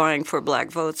that are vying for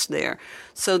black votes there.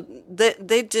 So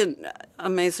they did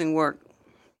amazing work.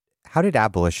 How did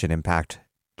abolition impact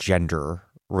gender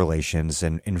relations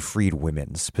and freed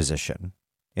women's position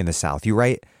in the South? You're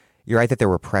right that there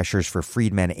were pressures for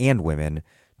freed men and women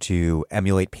to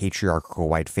emulate patriarchal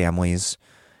white families,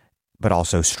 but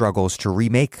also struggles to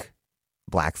remake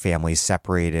black families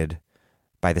separated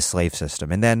by the slave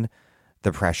system. And then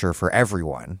the pressure for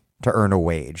everyone to earn a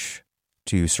wage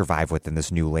to survive within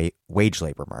this new wage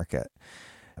labor market.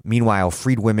 Meanwhile,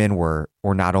 freed women were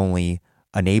not only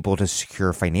unable to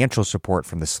secure financial support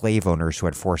from the slave owners who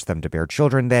had forced them to bear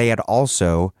children, they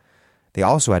also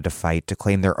had to fight to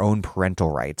claim their own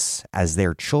parental rights, as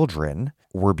their children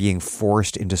were being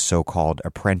forced into so-called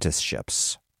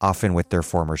apprenticeships, often with their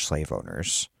former slave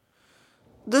owners.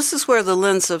 This is where the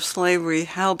lens of slavery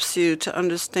helps you to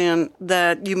understand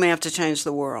that you may have to change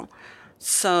the world.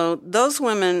 So those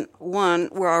women, one,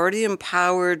 were already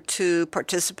empowered to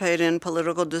participate in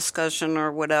political discussion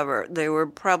or whatever. They were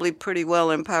probably pretty well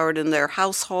empowered in their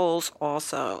households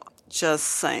also, just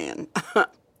saying.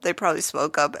 They probably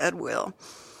spoke up at will.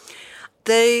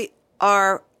 They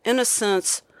are, in a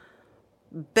sense,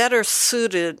 better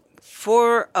suited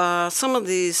for some of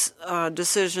these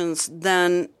decisions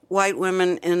than white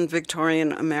women in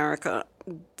Victorian America.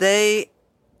 They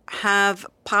have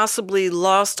possibly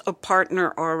lost a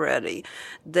partner already.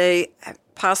 They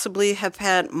possibly have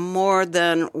had more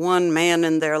than one man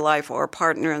in their life or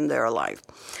partner in their life.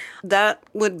 That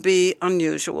would be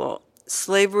unusual.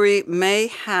 Slavery may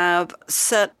have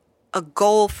set a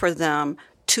goal for them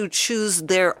to choose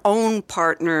their own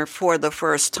partner for the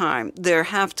first time. There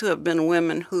have to have been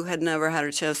women who had never had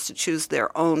a chance to choose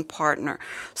their own partner.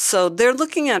 So they're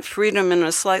looking at freedom in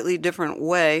a slightly different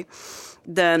way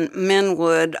than men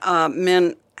would.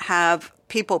 Men have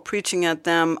people preaching at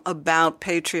them about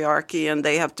patriarchy, and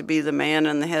they have to be the man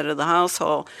and the head of the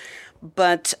household.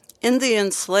 But in the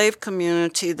enslaved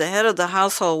community, the head of the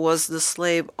household was the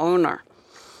slave owner.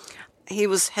 He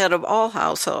was head of all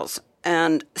households.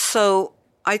 And so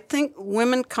I think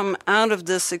women come out of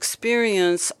this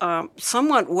experience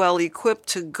somewhat well-equipped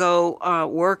to go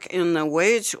work in the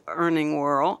wage-earning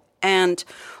world, and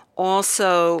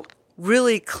also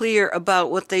really clear about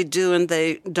what they do and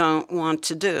they don't want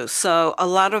to do. So a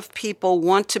lot of people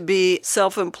want to be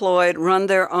self-employed, run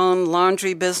their own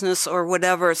laundry business or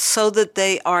whatever, so that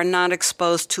they are not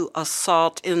exposed to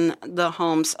assault in the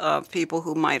homes of people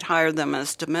who might hire them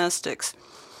as domestics.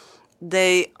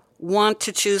 They want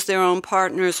to choose their own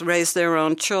partners, raise their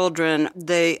own children.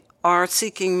 They are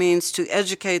seeking means to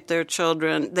educate their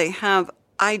children. They have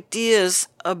ideas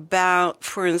about,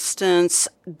 for instance,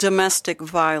 domestic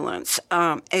violence.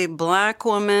 A black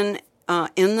woman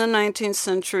in the 19th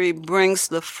century brings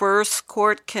the first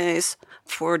court case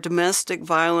for domestic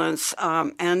violence,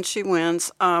 and she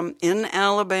wins in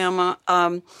Alabama.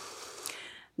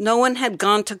 No one had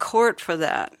gone to court for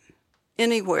that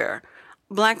anywhere.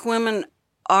 Black women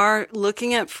are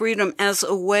looking at freedom as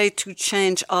a way to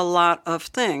change a lot of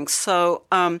things. So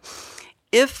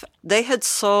if they had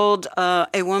sold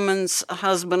a woman's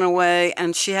husband away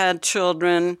and she had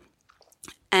children,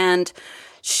 and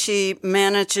she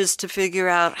manages to figure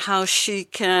out how she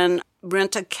can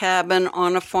rent a cabin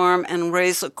on a farm and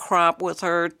raise a crop with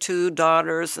her two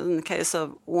daughters, in the case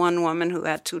of one woman who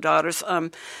had two daughters,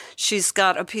 she's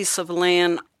got a piece of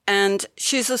land, and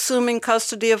she's assuming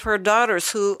custody of her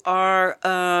daughters, who are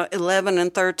 11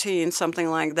 and 13, something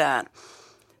like that.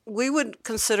 We would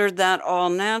consider that all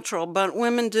natural, but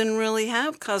women didn't really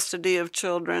have custody of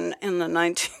children in the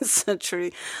 19th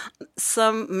century.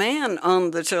 Some man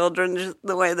owned the children just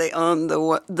the way they owned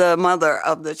the mother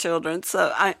of the children.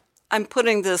 So I'm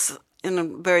putting this in a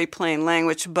very plain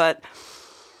language, but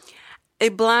a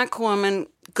black woman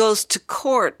goes to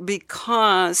court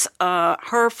because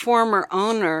her former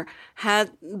owner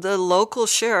had the local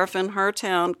sheriff in her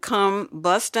town come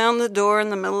bust down the door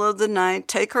in the middle of the night,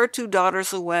 take her two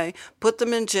daughters away, put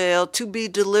them in jail to be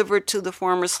delivered to the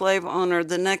former slave owner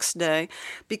the next day,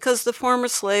 because the former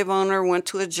slave owner went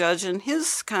to a judge in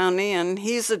his county, and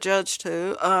he's a judge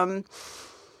too,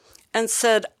 and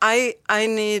said, he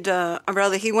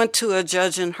went to a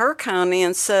judge in her county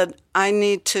and said, I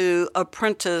need to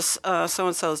apprentice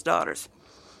so-and-so's daughters.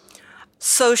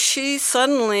 So she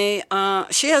suddenly,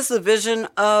 she has the vision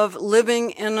of living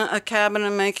in a cabin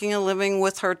and making a living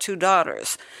with her two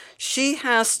daughters. She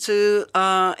has to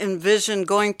envision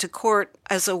going to court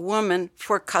as a woman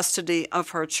for custody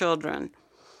of her children.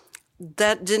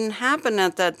 That didn't happen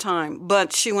at that time,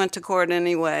 but she went to court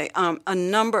anyway. A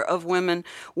number of women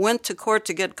went to court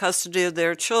to get custody of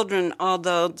their children,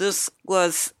 although this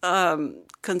was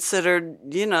considered,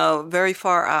 very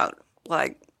far out.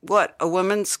 Like, what, a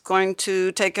woman's going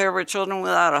to take care of her children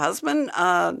without a husband?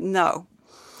 No.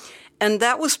 And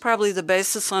that was probably the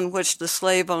basis on which the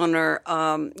slave owner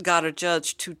got a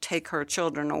judge to take her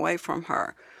children away from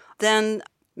her. Then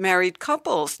married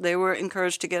couples, they were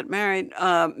encouraged to get married.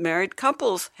 Married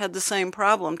couples had the same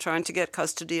problem, trying to get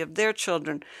custody of their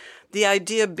children. The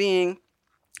idea being,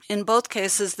 in both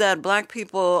cases, that Black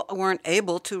people weren't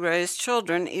able to raise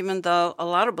children, even though a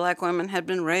lot of Black women had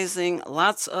been raising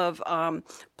lots of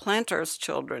planters'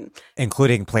 children.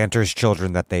 Including planters'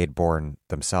 children that they'd born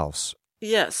themselves.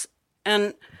 Yes.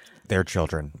 And their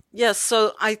children. Yes.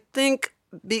 So I think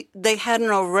they had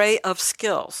an array of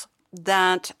skills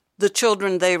that the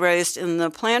children they raised in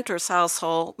the planter's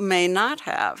household may not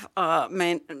have.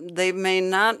 They may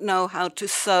not know how to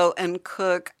sew and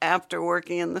cook after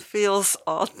working in the fields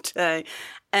all day,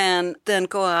 and then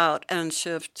go out and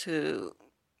shift to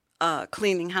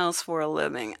cleaning house for a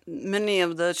living. Many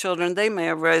of the children they may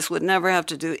have raised would never have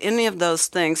to do any of those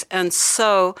things. And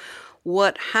so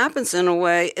what happens in a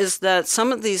way is that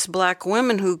some of these Black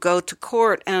women who go to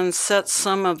court and set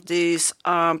some of these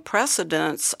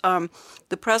precedents,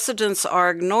 the precedents are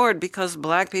ignored because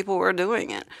Black people were doing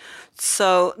it.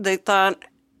 So they thought,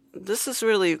 this is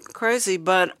really crazy,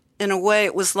 but in a way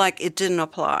it was like it didn't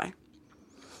apply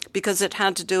because it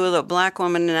had to do with a Black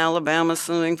woman in Alabama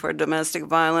suing for domestic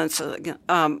violence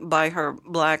by her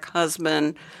Black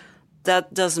husband.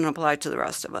 That doesn't apply to the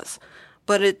rest of us.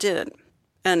 But it did.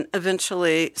 And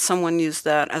eventually someone used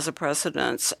that as a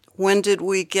precedent. When did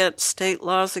we get state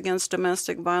laws against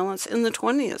domestic violence? In the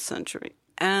 20th century,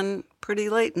 and pretty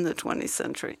late in the 20th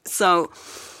century. So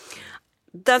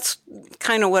that's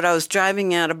kind of what I was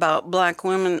driving at about Black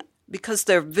women, because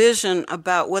their vision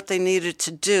about what they needed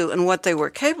to do and what they were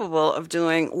capable of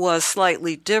doing was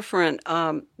slightly different.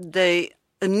 They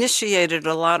initiated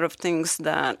a lot of things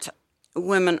that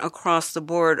women across the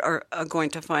board are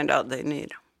going to find out they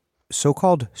need.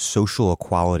 So-called social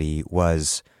equality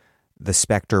was the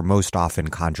specter most often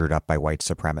conjured up by white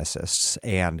supremacists,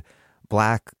 and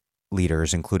Black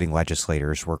leaders, including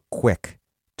legislators, were quick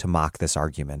to mock this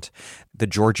argument. The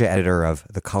Georgia editor of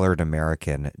The Colored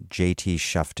American, J.T.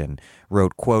 Shufton,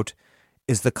 wrote, quote,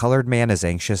 "Is the colored man as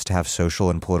anxious to have social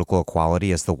and political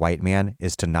equality as the white man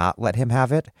is to not let him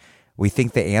have it? We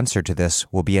think the answer to this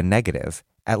will be a negative,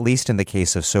 at least in the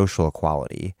case of social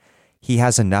equality. He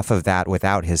has enough of that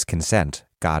without his consent,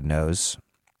 God knows."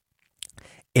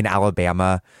 In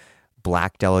Alabama,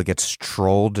 Black delegates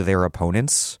trolled their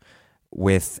opponents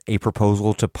with a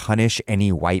proposal to punish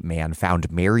any white man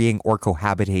found marrying or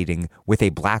cohabitating with a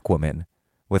Black woman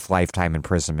with lifetime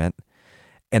imprisonment.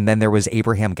 And then there was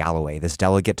Abraham Galloway, this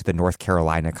delegate to the North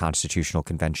Carolina Constitutional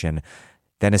Convention,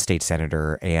 then a state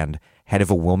senator and head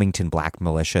of a Wilmington Black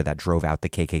militia that drove out the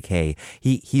KKK.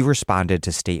 He responded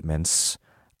to statements,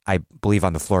 I believe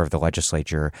on the floor of the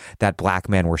legislature, that Black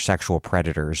men were sexual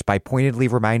predators by pointedly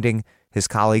reminding his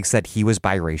colleagues that he was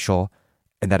biracial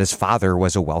and that his father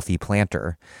was a wealthy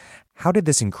planter. How did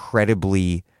this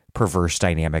incredibly perverse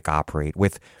dynamic operate,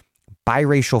 with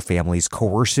biracial families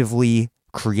coercively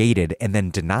created and then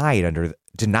denied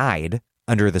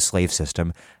under the slave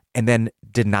system, and then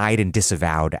denied and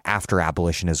disavowed after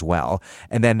abolition as well?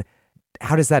 And then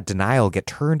how does that denial get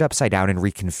turned upside down and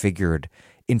reconfigured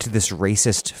into this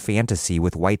racist fantasy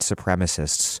with white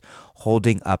supremacists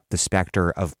holding up the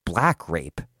specter of Black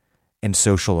rape and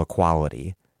social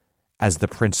equality as the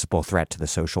principal threat to the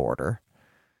social order?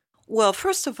 Well,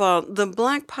 first of all, the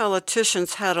Black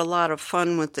politicians had a lot of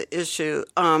fun with the issue.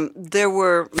 There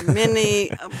were many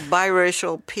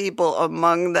biracial people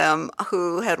among them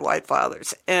who had white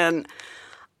fathers, and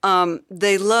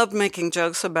they loved making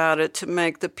jokes about it to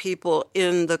make the people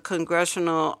in the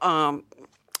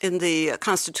in the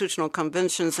constitutional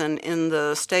conventions and in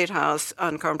the State House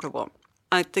uncomfortable.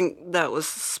 I think that was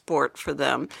sport for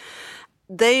them.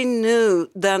 They knew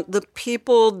that the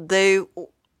people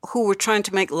who were trying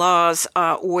to make laws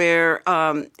where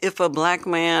if a Black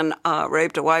man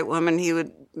raped a white woman, he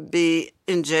would be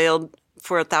in jail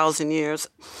for 1,000 years.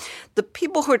 The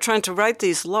people who are trying to write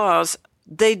these laws,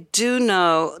 they do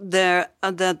know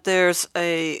that there's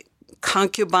a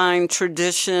concubine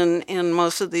tradition in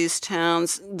most of these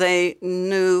towns. They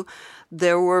knew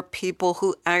There were people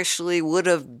who actually would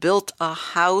have built a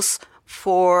house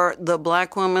for the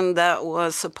black woman that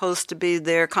was supposed to be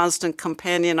their constant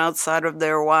companion outside of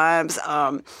their wives.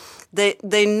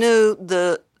 They knew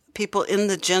the people in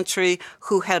the gentry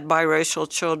who had biracial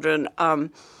children.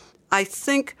 I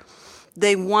think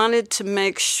they wanted to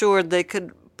make sure they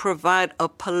could provide a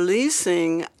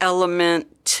policing element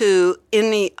to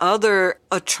any other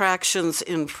attractions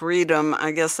in freedom.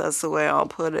 I guess that's the way I'll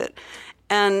put it.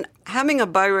 And having a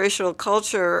biracial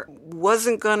culture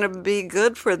wasn't going to be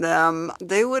good for them.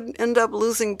 They would end up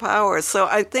losing power. So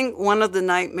I think one of the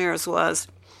nightmares was,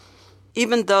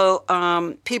 even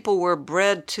though people were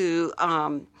bred to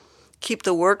keep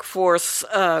the workforce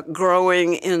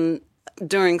growing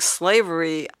during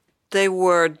slavery, they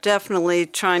were definitely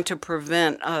trying to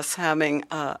prevent us having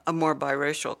a more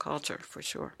biracial culture, for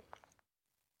sure.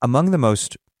 Among the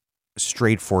most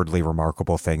straightforwardly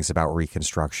remarkable things about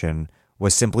Reconstruction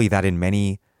was simply that in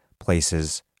many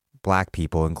places, black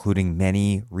people, including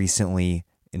many recently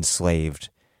enslaved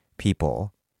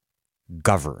people,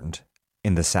 governed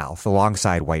in the South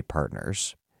alongside white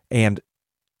partners. And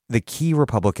the key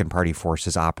Republican Party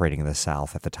forces operating in the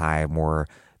South at the time were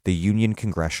the Union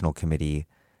Congressional Committee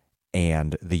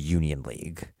and the Union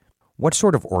League. What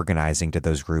sort of organizing did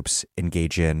those groups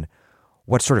engage in?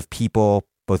 What sort of people,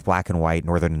 both black and white,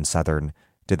 Northern and Southern,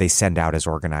 did they send out as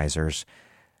organizers?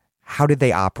 How did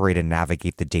they operate and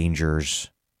navigate the dangers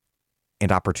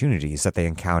and opportunities that they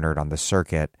encountered on the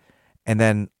circuit? And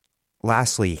then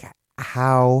lastly,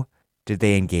 how did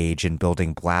they engage in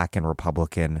building black and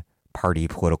Republican Party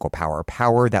political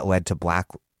power that led to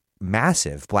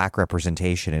massive black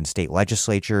representation in state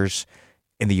legislatures,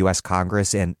 in the U.S.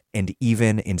 Congress, and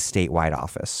even in statewide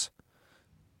office?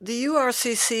 The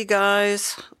URCC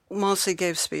guys mostly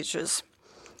gave speeches.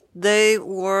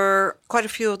 Quite a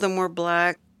few of them were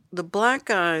black. The black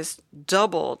guys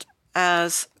doubled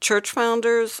as church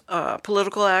founders,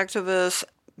 political activists.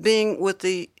 Being with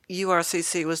the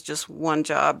URCC was just one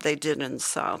job they did in the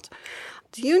South.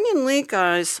 The Union League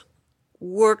guys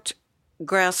worked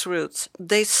grassroots.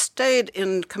 They stayed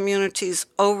in communities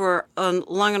over a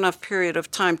long enough period of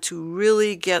time to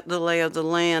really get the lay of the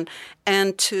land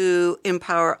and to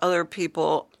empower other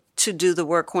people to do the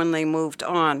work when they moved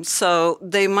on. So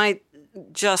they might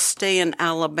just stay in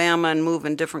Alabama and move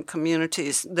in different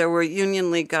communities. There were Union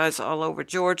League guys all over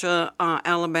Georgia,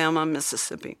 Alabama,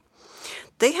 Mississippi.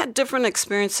 They had different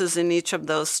experiences in each of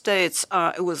those states.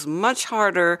 It was much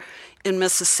harder in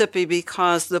Mississippi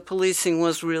because the policing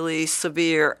was really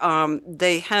severe.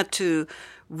 They had to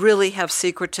really have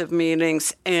secretive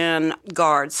meetings and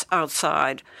guards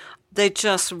outside. They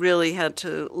just really had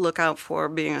to look out for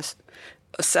being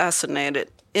assassinated.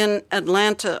 In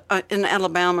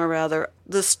Alabama,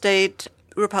 the state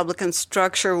Republican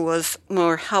structure was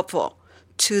more helpful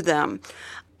to them,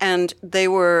 and they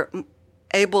were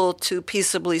able to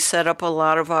peaceably set up a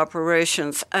lot of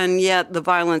operations. And yet the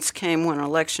violence came when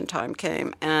election time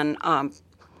came, and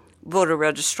voter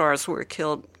registrars were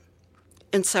killed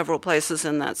in several places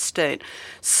in that state.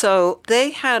 So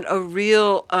they had a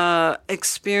real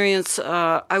experience,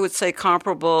 I would say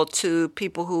comparable to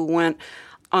people who went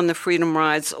on the freedom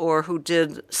rides or who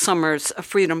did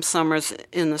freedom summers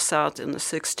in the South in the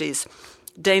 60s.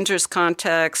 Dangerous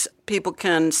contacts. People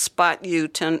can spot you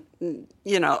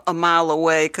a mile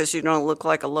away because you don't look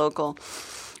like a local.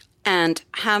 And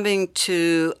having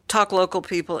to talk local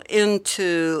people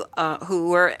into who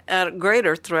were at a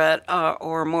greater threat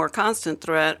or more constant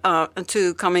threat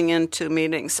to coming into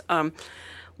meetings.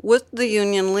 With the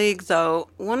Union League, though,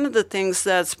 one of the things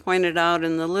that's pointed out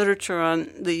in the literature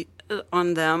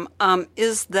on them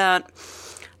is that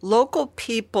local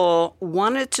people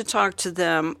wanted to talk to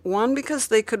them, one, because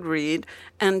they could read,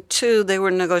 and two, they were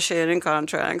negotiating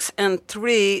contracts, and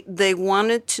three, they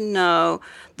wanted to know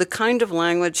the kind of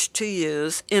language to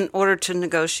use in order to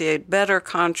negotiate better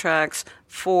contracts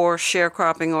for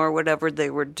sharecropping or whatever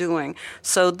they were doing.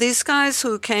 So these guys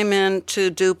who came in to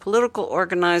do political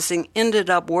organizing ended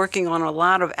up working on a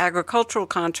lot of agricultural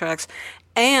contracts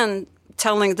and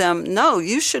telling them, no,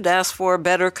 you should ask for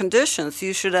better conditions,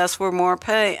 you should ask for more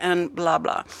pay, and blah,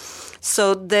 blah.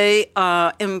 So they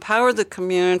empower the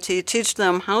community, teach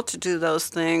them how to do those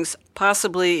things,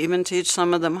 possibly even teach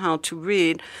some of them how to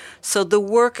read. So the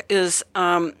work is,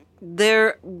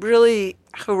 they're really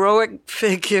heroic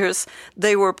figures.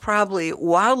 They were probably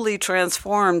wildly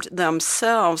transformed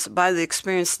themselves by the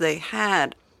experience they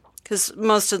had, because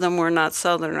most of them were not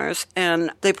Southerners,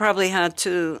 and they probably had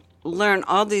to learn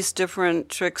all these different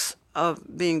tricks of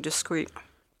being discreet.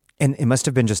 And it must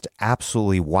have been just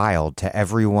absolutely wild to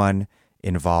everyone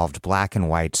involved, black and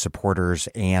white, supporters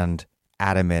and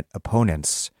adamant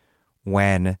opponents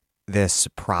when this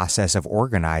process of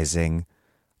organizing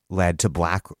led to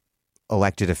Black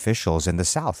elected officials in the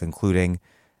South, including,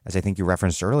 as I think you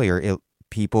referenced earlier,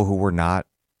 people who were not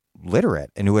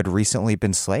literate and who had recently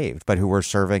been slaved, but who were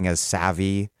serving as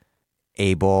savvy,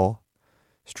 able,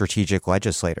 strategic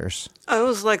legislators. It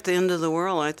was like the end of the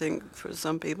world, I think, for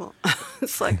some people.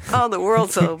 It's like, oh, the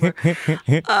world's over.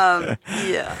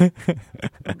 Yeah.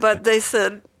 But they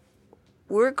said,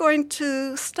 we're going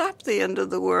to stop the end of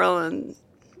the world and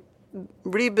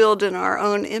rebuild in our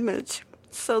own image.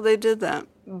 So they did that.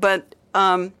 But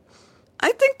I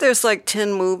think there's like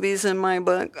 10 movies in my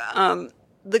book.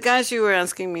 The guys you were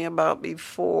asking me about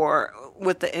before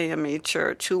with the AME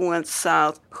Church, who went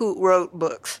south, who wrote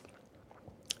books,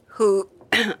 who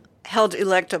held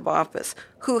elective office,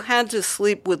 who had to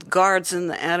sleep with guards in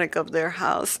the attic of their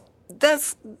house,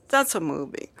 that's a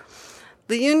movie.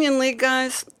 The Union League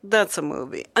guys, that's a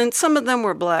movie. And some of them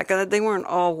were Black. They weren't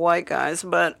all white guys,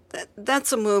 but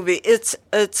that's a movie. It's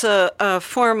a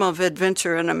form of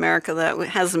adventure in America that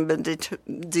hasn't been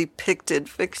depicted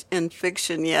in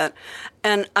fiction yet.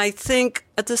 And I think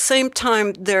at the same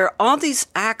time, there are all these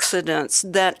accidents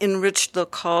that enrich the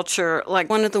culture. Like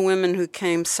one of the women who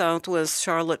came south was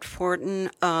Charlotte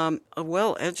Fortin, a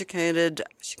well-educated,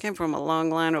 she came from a long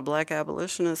line of Black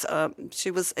abolitionists. She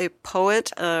was a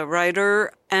poet, a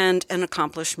writer, and an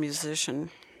accomplished musician.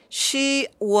 She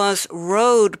was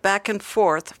rowed back and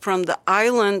forth from the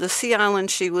island, the sea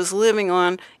island she was living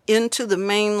on, into the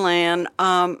mainland,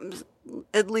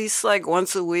 at least like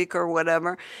once a week or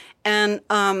whatever. And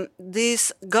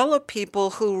these Gullah people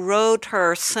who rowed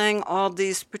her sang all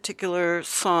these particular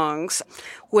songs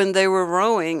when they were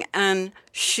rowing, and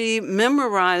she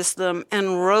memorized them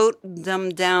and wrote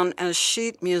them down as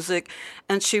sheet music,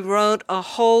 and she wrote a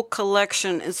whole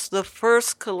collection. It's the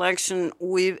first collection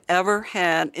we've ever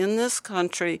had in this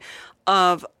country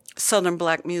of Southern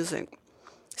Black music,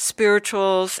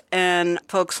 spirituals and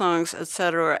folk songs,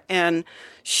 etc. And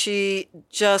she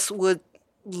just would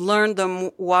learn them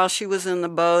while she was in the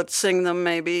boat, sing them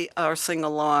maybe, or sing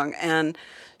along, and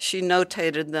she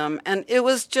notated them. And it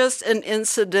was just an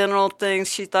incidental thing.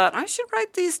 She thought, I should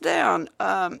write these down.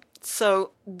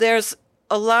 So there's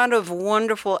a lot of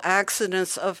wonderful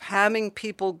accidents of having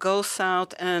people go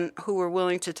south and who were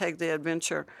willing to take the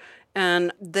adventure.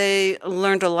 And they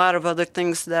learned a lot of other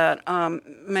things that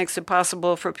makes it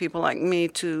possible for people like me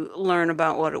to learn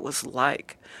about what it was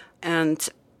like. And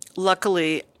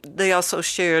luckily, they also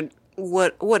shared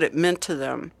what it meant to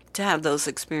them to have those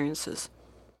experiences.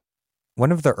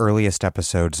 One of the earliest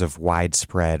episodes of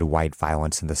widespread white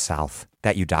violence in the South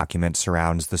that you document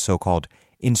surrounds the so-called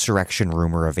insurrection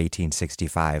rumor of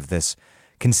 1865, this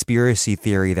conspiracy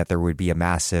theory that there would be a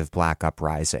massive Black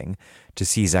uprising to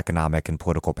seize economic and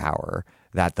political power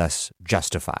that thus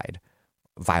justified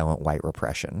violent white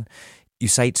repression. You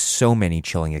cite so many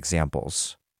chilling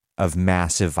examples of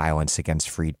massive violence against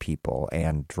freed people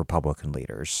and Republican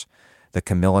leaders. The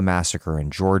Camilla Massacre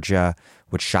in Georgia,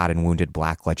 which shot and wounded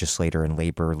Black legislator and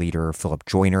labor leader Philip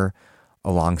Joyner,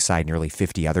 alongside nearly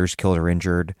 50 others killed or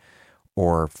injured.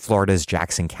 Or Florida's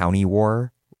Jackson County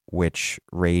War, which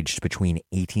raged between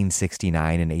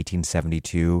 1869 and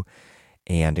 1872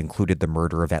 and included the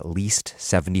murder of at least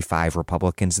 75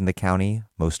 Republicans in the county,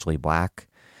 mostly Black.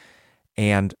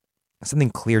 And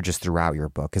something clear just throughout your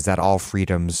book is that all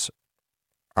freedoms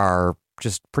are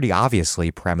just pretty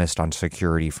obviously premised on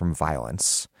security from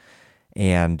violence.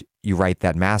 And you write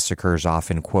that massacres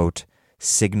often, quote,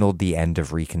 signaled the end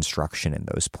of Reconstruction in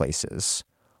those places,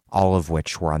 all of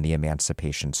which were on the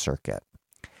emancipation circuit.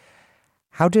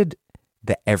 How did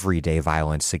the everyday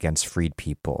violence against freed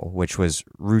people, which was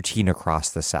routine across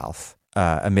the South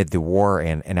amid the war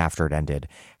and after it ended,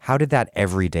 how did that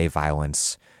everyday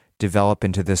violence develop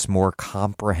into this more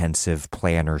comprehensive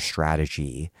plan or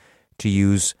strategy to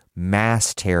use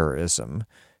mass terrorism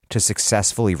to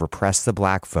successfully repress the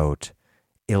Black vote,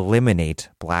 eliminate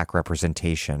Black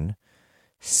representation,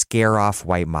 scare off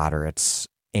white moderates,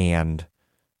 and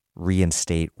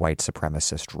reinstate white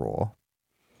supremacist rule?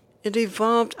 It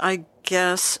evolved, I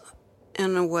guess,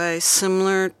 in a way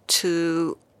similar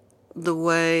to the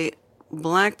way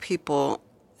Black people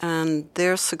and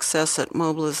their success at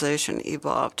mobilization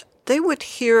evolved. They would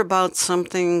hear about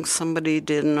something somebody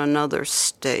did in another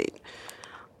state.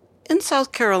 In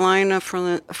South Carolina,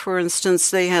 for instance,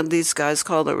 they had these guys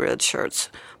called the Red Shirts.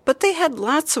 But they had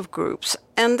lots of groups,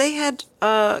 and they had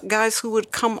guys who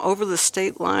would come over the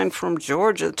state line from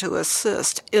Georgia to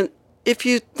assist. If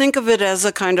you think of it as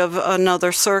a kind of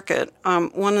another circuit,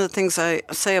 one of the things I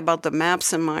say about the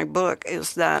maps in my book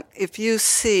is that if you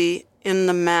see in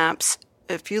the maps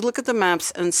if you look at the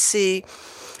maps and see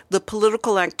the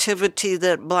political activity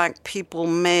that black people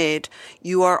made,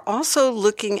 you are also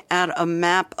looking at a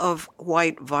map of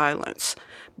white violence,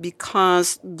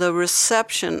 because the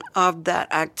reception of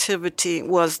that activity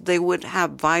was they would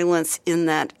have violence in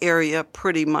that area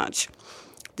pretty much.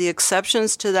 The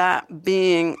exceptions to that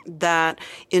being that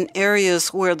in areas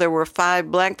where there were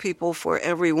 5 black people for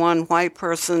every 1 white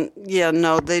person,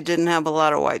 they didn't have a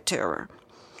lot of white terror.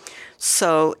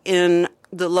 So in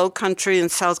the Low Country in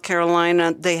South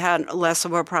Carolina, they had less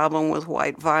of a problem with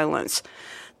white violence.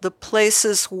 The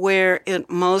places where it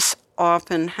most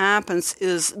often happens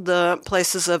is the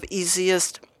places of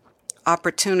easiest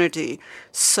opportunity.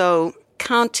 So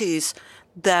counties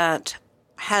that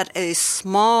had a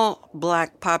small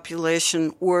black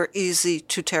population were easy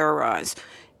to terrorize.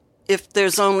 If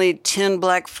there's only 10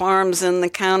 black farms in the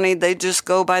county, they just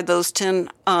go by those 10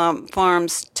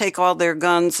 farms, take all their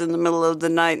guns in the middle of the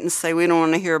night and say, we don't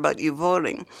want to hear about you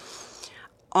voting.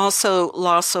 Also,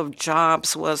 loss of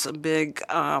jobs was a big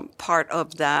part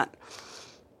of that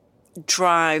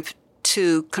drive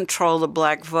to control the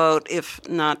black vote, if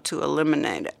not to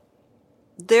eliminate it.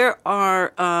 There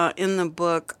are, in the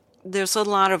book, there's a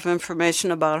lot of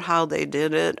information about how they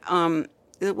did it.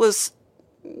 It was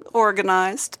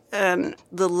organized, and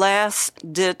the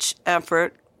last-ditch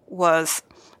effort was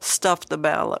stuff the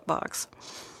ballot box.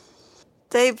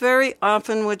 They very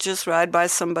often would just ride by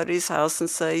somebody's house and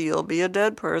say, you'll be a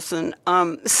dead person.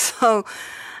 So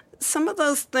some of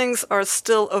those things are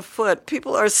still afoot.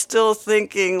 People are still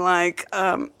thinking like,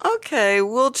 okay,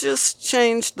 we'll just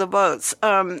change the votes.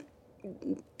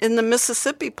 In the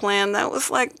Mississippi plan, that was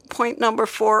like point number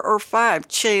 4 or 5,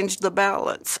 change the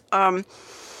ballots.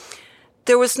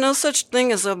 There was no such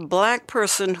thing as a black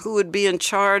person who would be in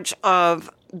charge of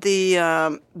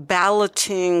the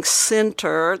balloting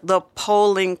center, the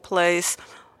polling place,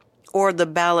 or the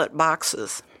ballot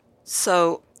boxes.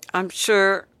 So I'm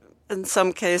sure in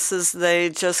some cases they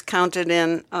just counted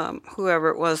in whoever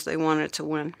it was they wanted to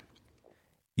win.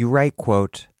 You write,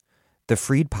 quote, "The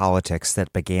freed politics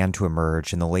that began to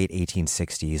emerge in the late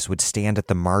 1860s would stand at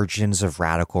the margins of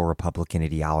radical Republican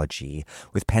ideology,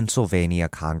 with Pennsylvania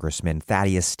Congressman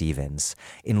Thaddeus Stevens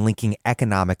in linking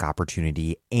economic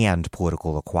opportunity and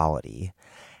political equality.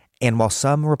 And while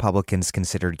some Republicans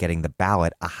considered getting the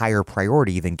ballot a higher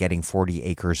priority than getting 40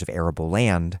 acres of arable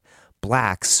land,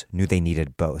 blacks knew they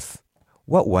needed both."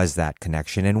 What was that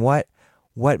connection, and what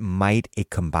might a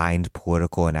combined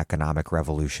political and economic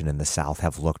revolution in the South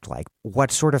have looked like?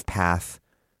 What sort of path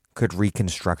could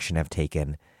Reconstruction have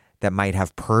taken that might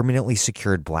have permanently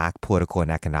secured black political and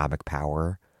economic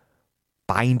power,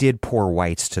 binded poor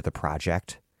whites to the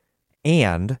project,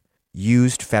 and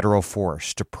used federal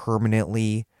force to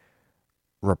permanently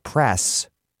repress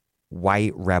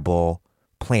white rebel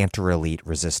planter elite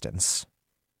resistance?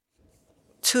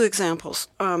 2 examples.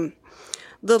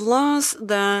 The laws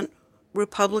that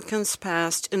Republicans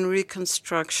passed in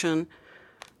Reconstruction,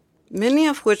 many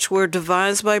of which were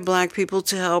devised by black people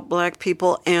to help black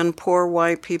people and poor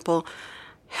white people,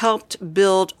 helped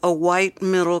build a white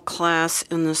middle class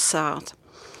in the South.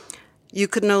 You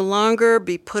could no longer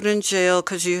be put in jail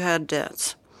because you had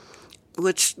debts,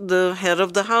 which the head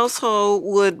of the household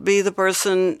would be the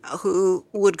person who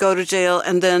would go to jail,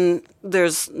 and then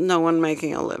there's no one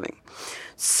making a living.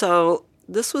 So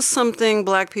this was something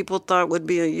black people thought would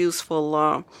be a useful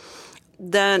law,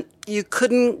 that you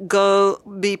couldn't go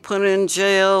be put in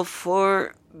jail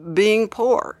for being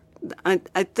poor.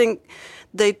 I think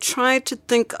they tried to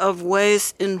think of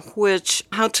ways in which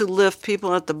how to lift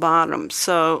people at the bottom.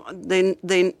 So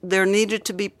there needed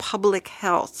to be public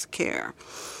health care,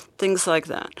 things like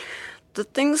that. The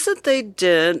things that they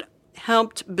did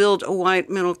helped build a white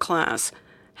middle class.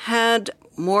 Had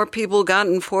more people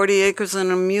gotten 40 acres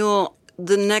and a mule,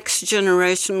 the next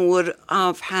generation would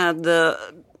have had the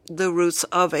roots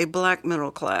of a black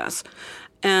middle class.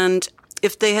 And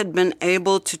if they had been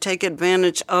able to take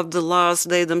advantage of the laws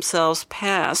they themselves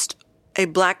passed, a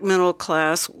black middle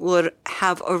class would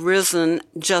have arisen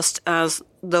just as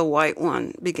the white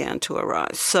one began to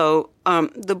arise. So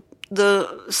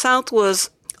the South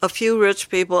was a few rich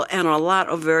people and a lot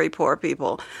of very poor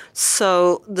people.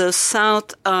 So the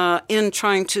South, in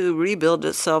trying to rebuild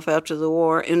itself after the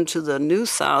war into the New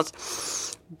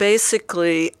South,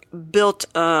 basically built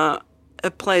a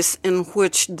place in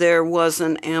which there was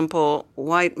an ample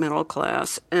white middle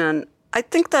class. And I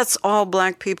think that's all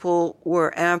black people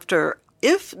were after.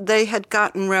 If they had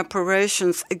gotten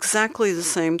reparations, exactly the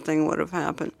same thing would have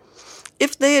happened.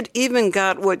 If they had even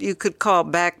got what you could call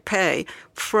back pay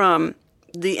from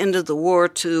the end of the war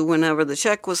to whenever the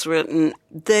check was written,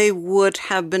 they would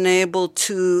have been able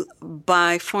to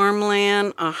buy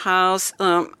farmland, a house,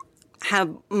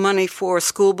 have money for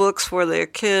school books for their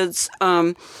kids.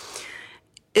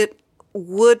 It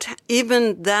would,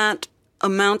 even that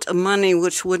amount of money,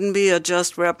 which wouldn't be a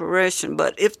just reparation,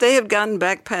 but if they had gotten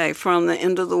back pay from the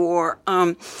end of the war,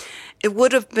 it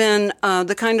would have been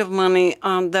the kind of money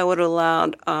that would have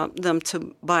allowed them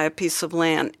to buy a piece of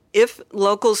land. If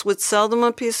locals would sell them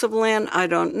a piece of land, I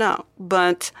don't know.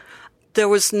 But there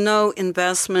was no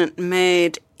investment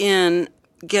made in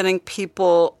getting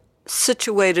people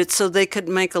situated so they could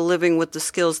make a living with the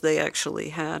skills they actually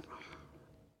had.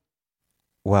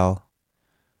 Well,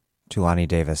 Thulani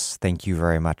Davis, thank you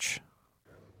very much.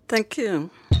 Thank you.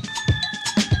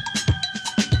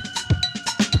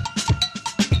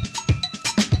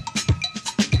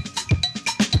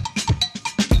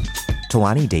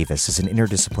 Thulani Davis is an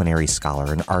interdisciplinary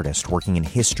scholar and artist working in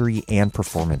history and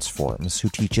performance forms who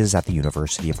teaches at the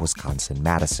University of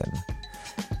Wisconsin-Madison.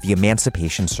 The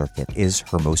Emancipation Circuit is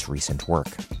her most recent work.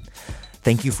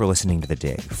 Thank you for listening to The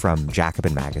Dig from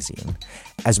Jacobin Magazine.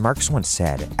 As Marx once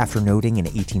said, after noting in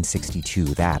 1862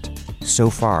 that, so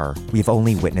far, we have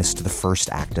only witnessed the first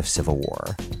act of civil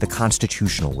war, the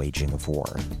constitutional waging of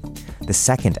war. The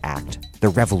second act, the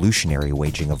revolutionary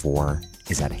waging of war,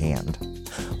 is at hand.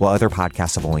 While other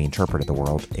podcasts have only interpreted the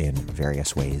world in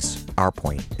various ways, our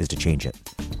point is to change it.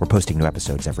 We're posting new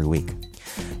episodes every week.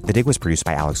 The Dig was produced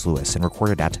by Alex Lewis and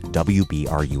recorded at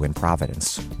WBRU in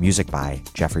Providence. Music by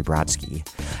Jeffrey Brodsky.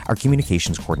 Our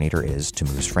communications coordinator is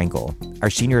Tamuz Frankel. Our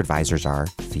senior advisors are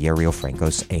Thea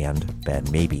Riofrancos and Ben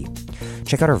Mabey.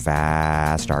 Check out our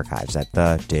vast archives at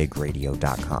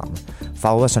thedigradio.com.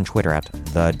 Follow us on Twitter at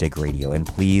thedigradio, and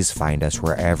please find us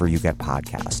wherever you get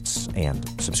podcasts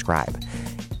and subscribe.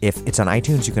 If it's on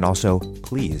iTunes, you can also,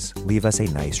 please, leave us a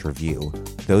nice review.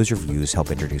 Those reviews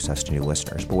help introduce us to new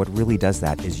listeners, but what really does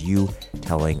that is you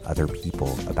telling other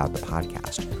people about the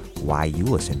podcast, why you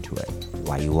listen to it,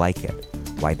 why you like it,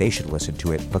 why they should listen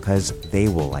to it, because they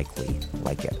will likely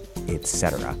like it,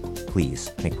 etc. Please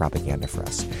make propaganda for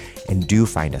us. And do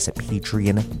find us at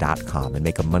patreon.com and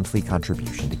make a monthly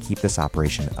contribution to keep this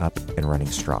operation up and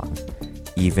running strong.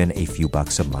 Even a few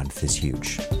bucks a month is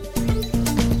huge.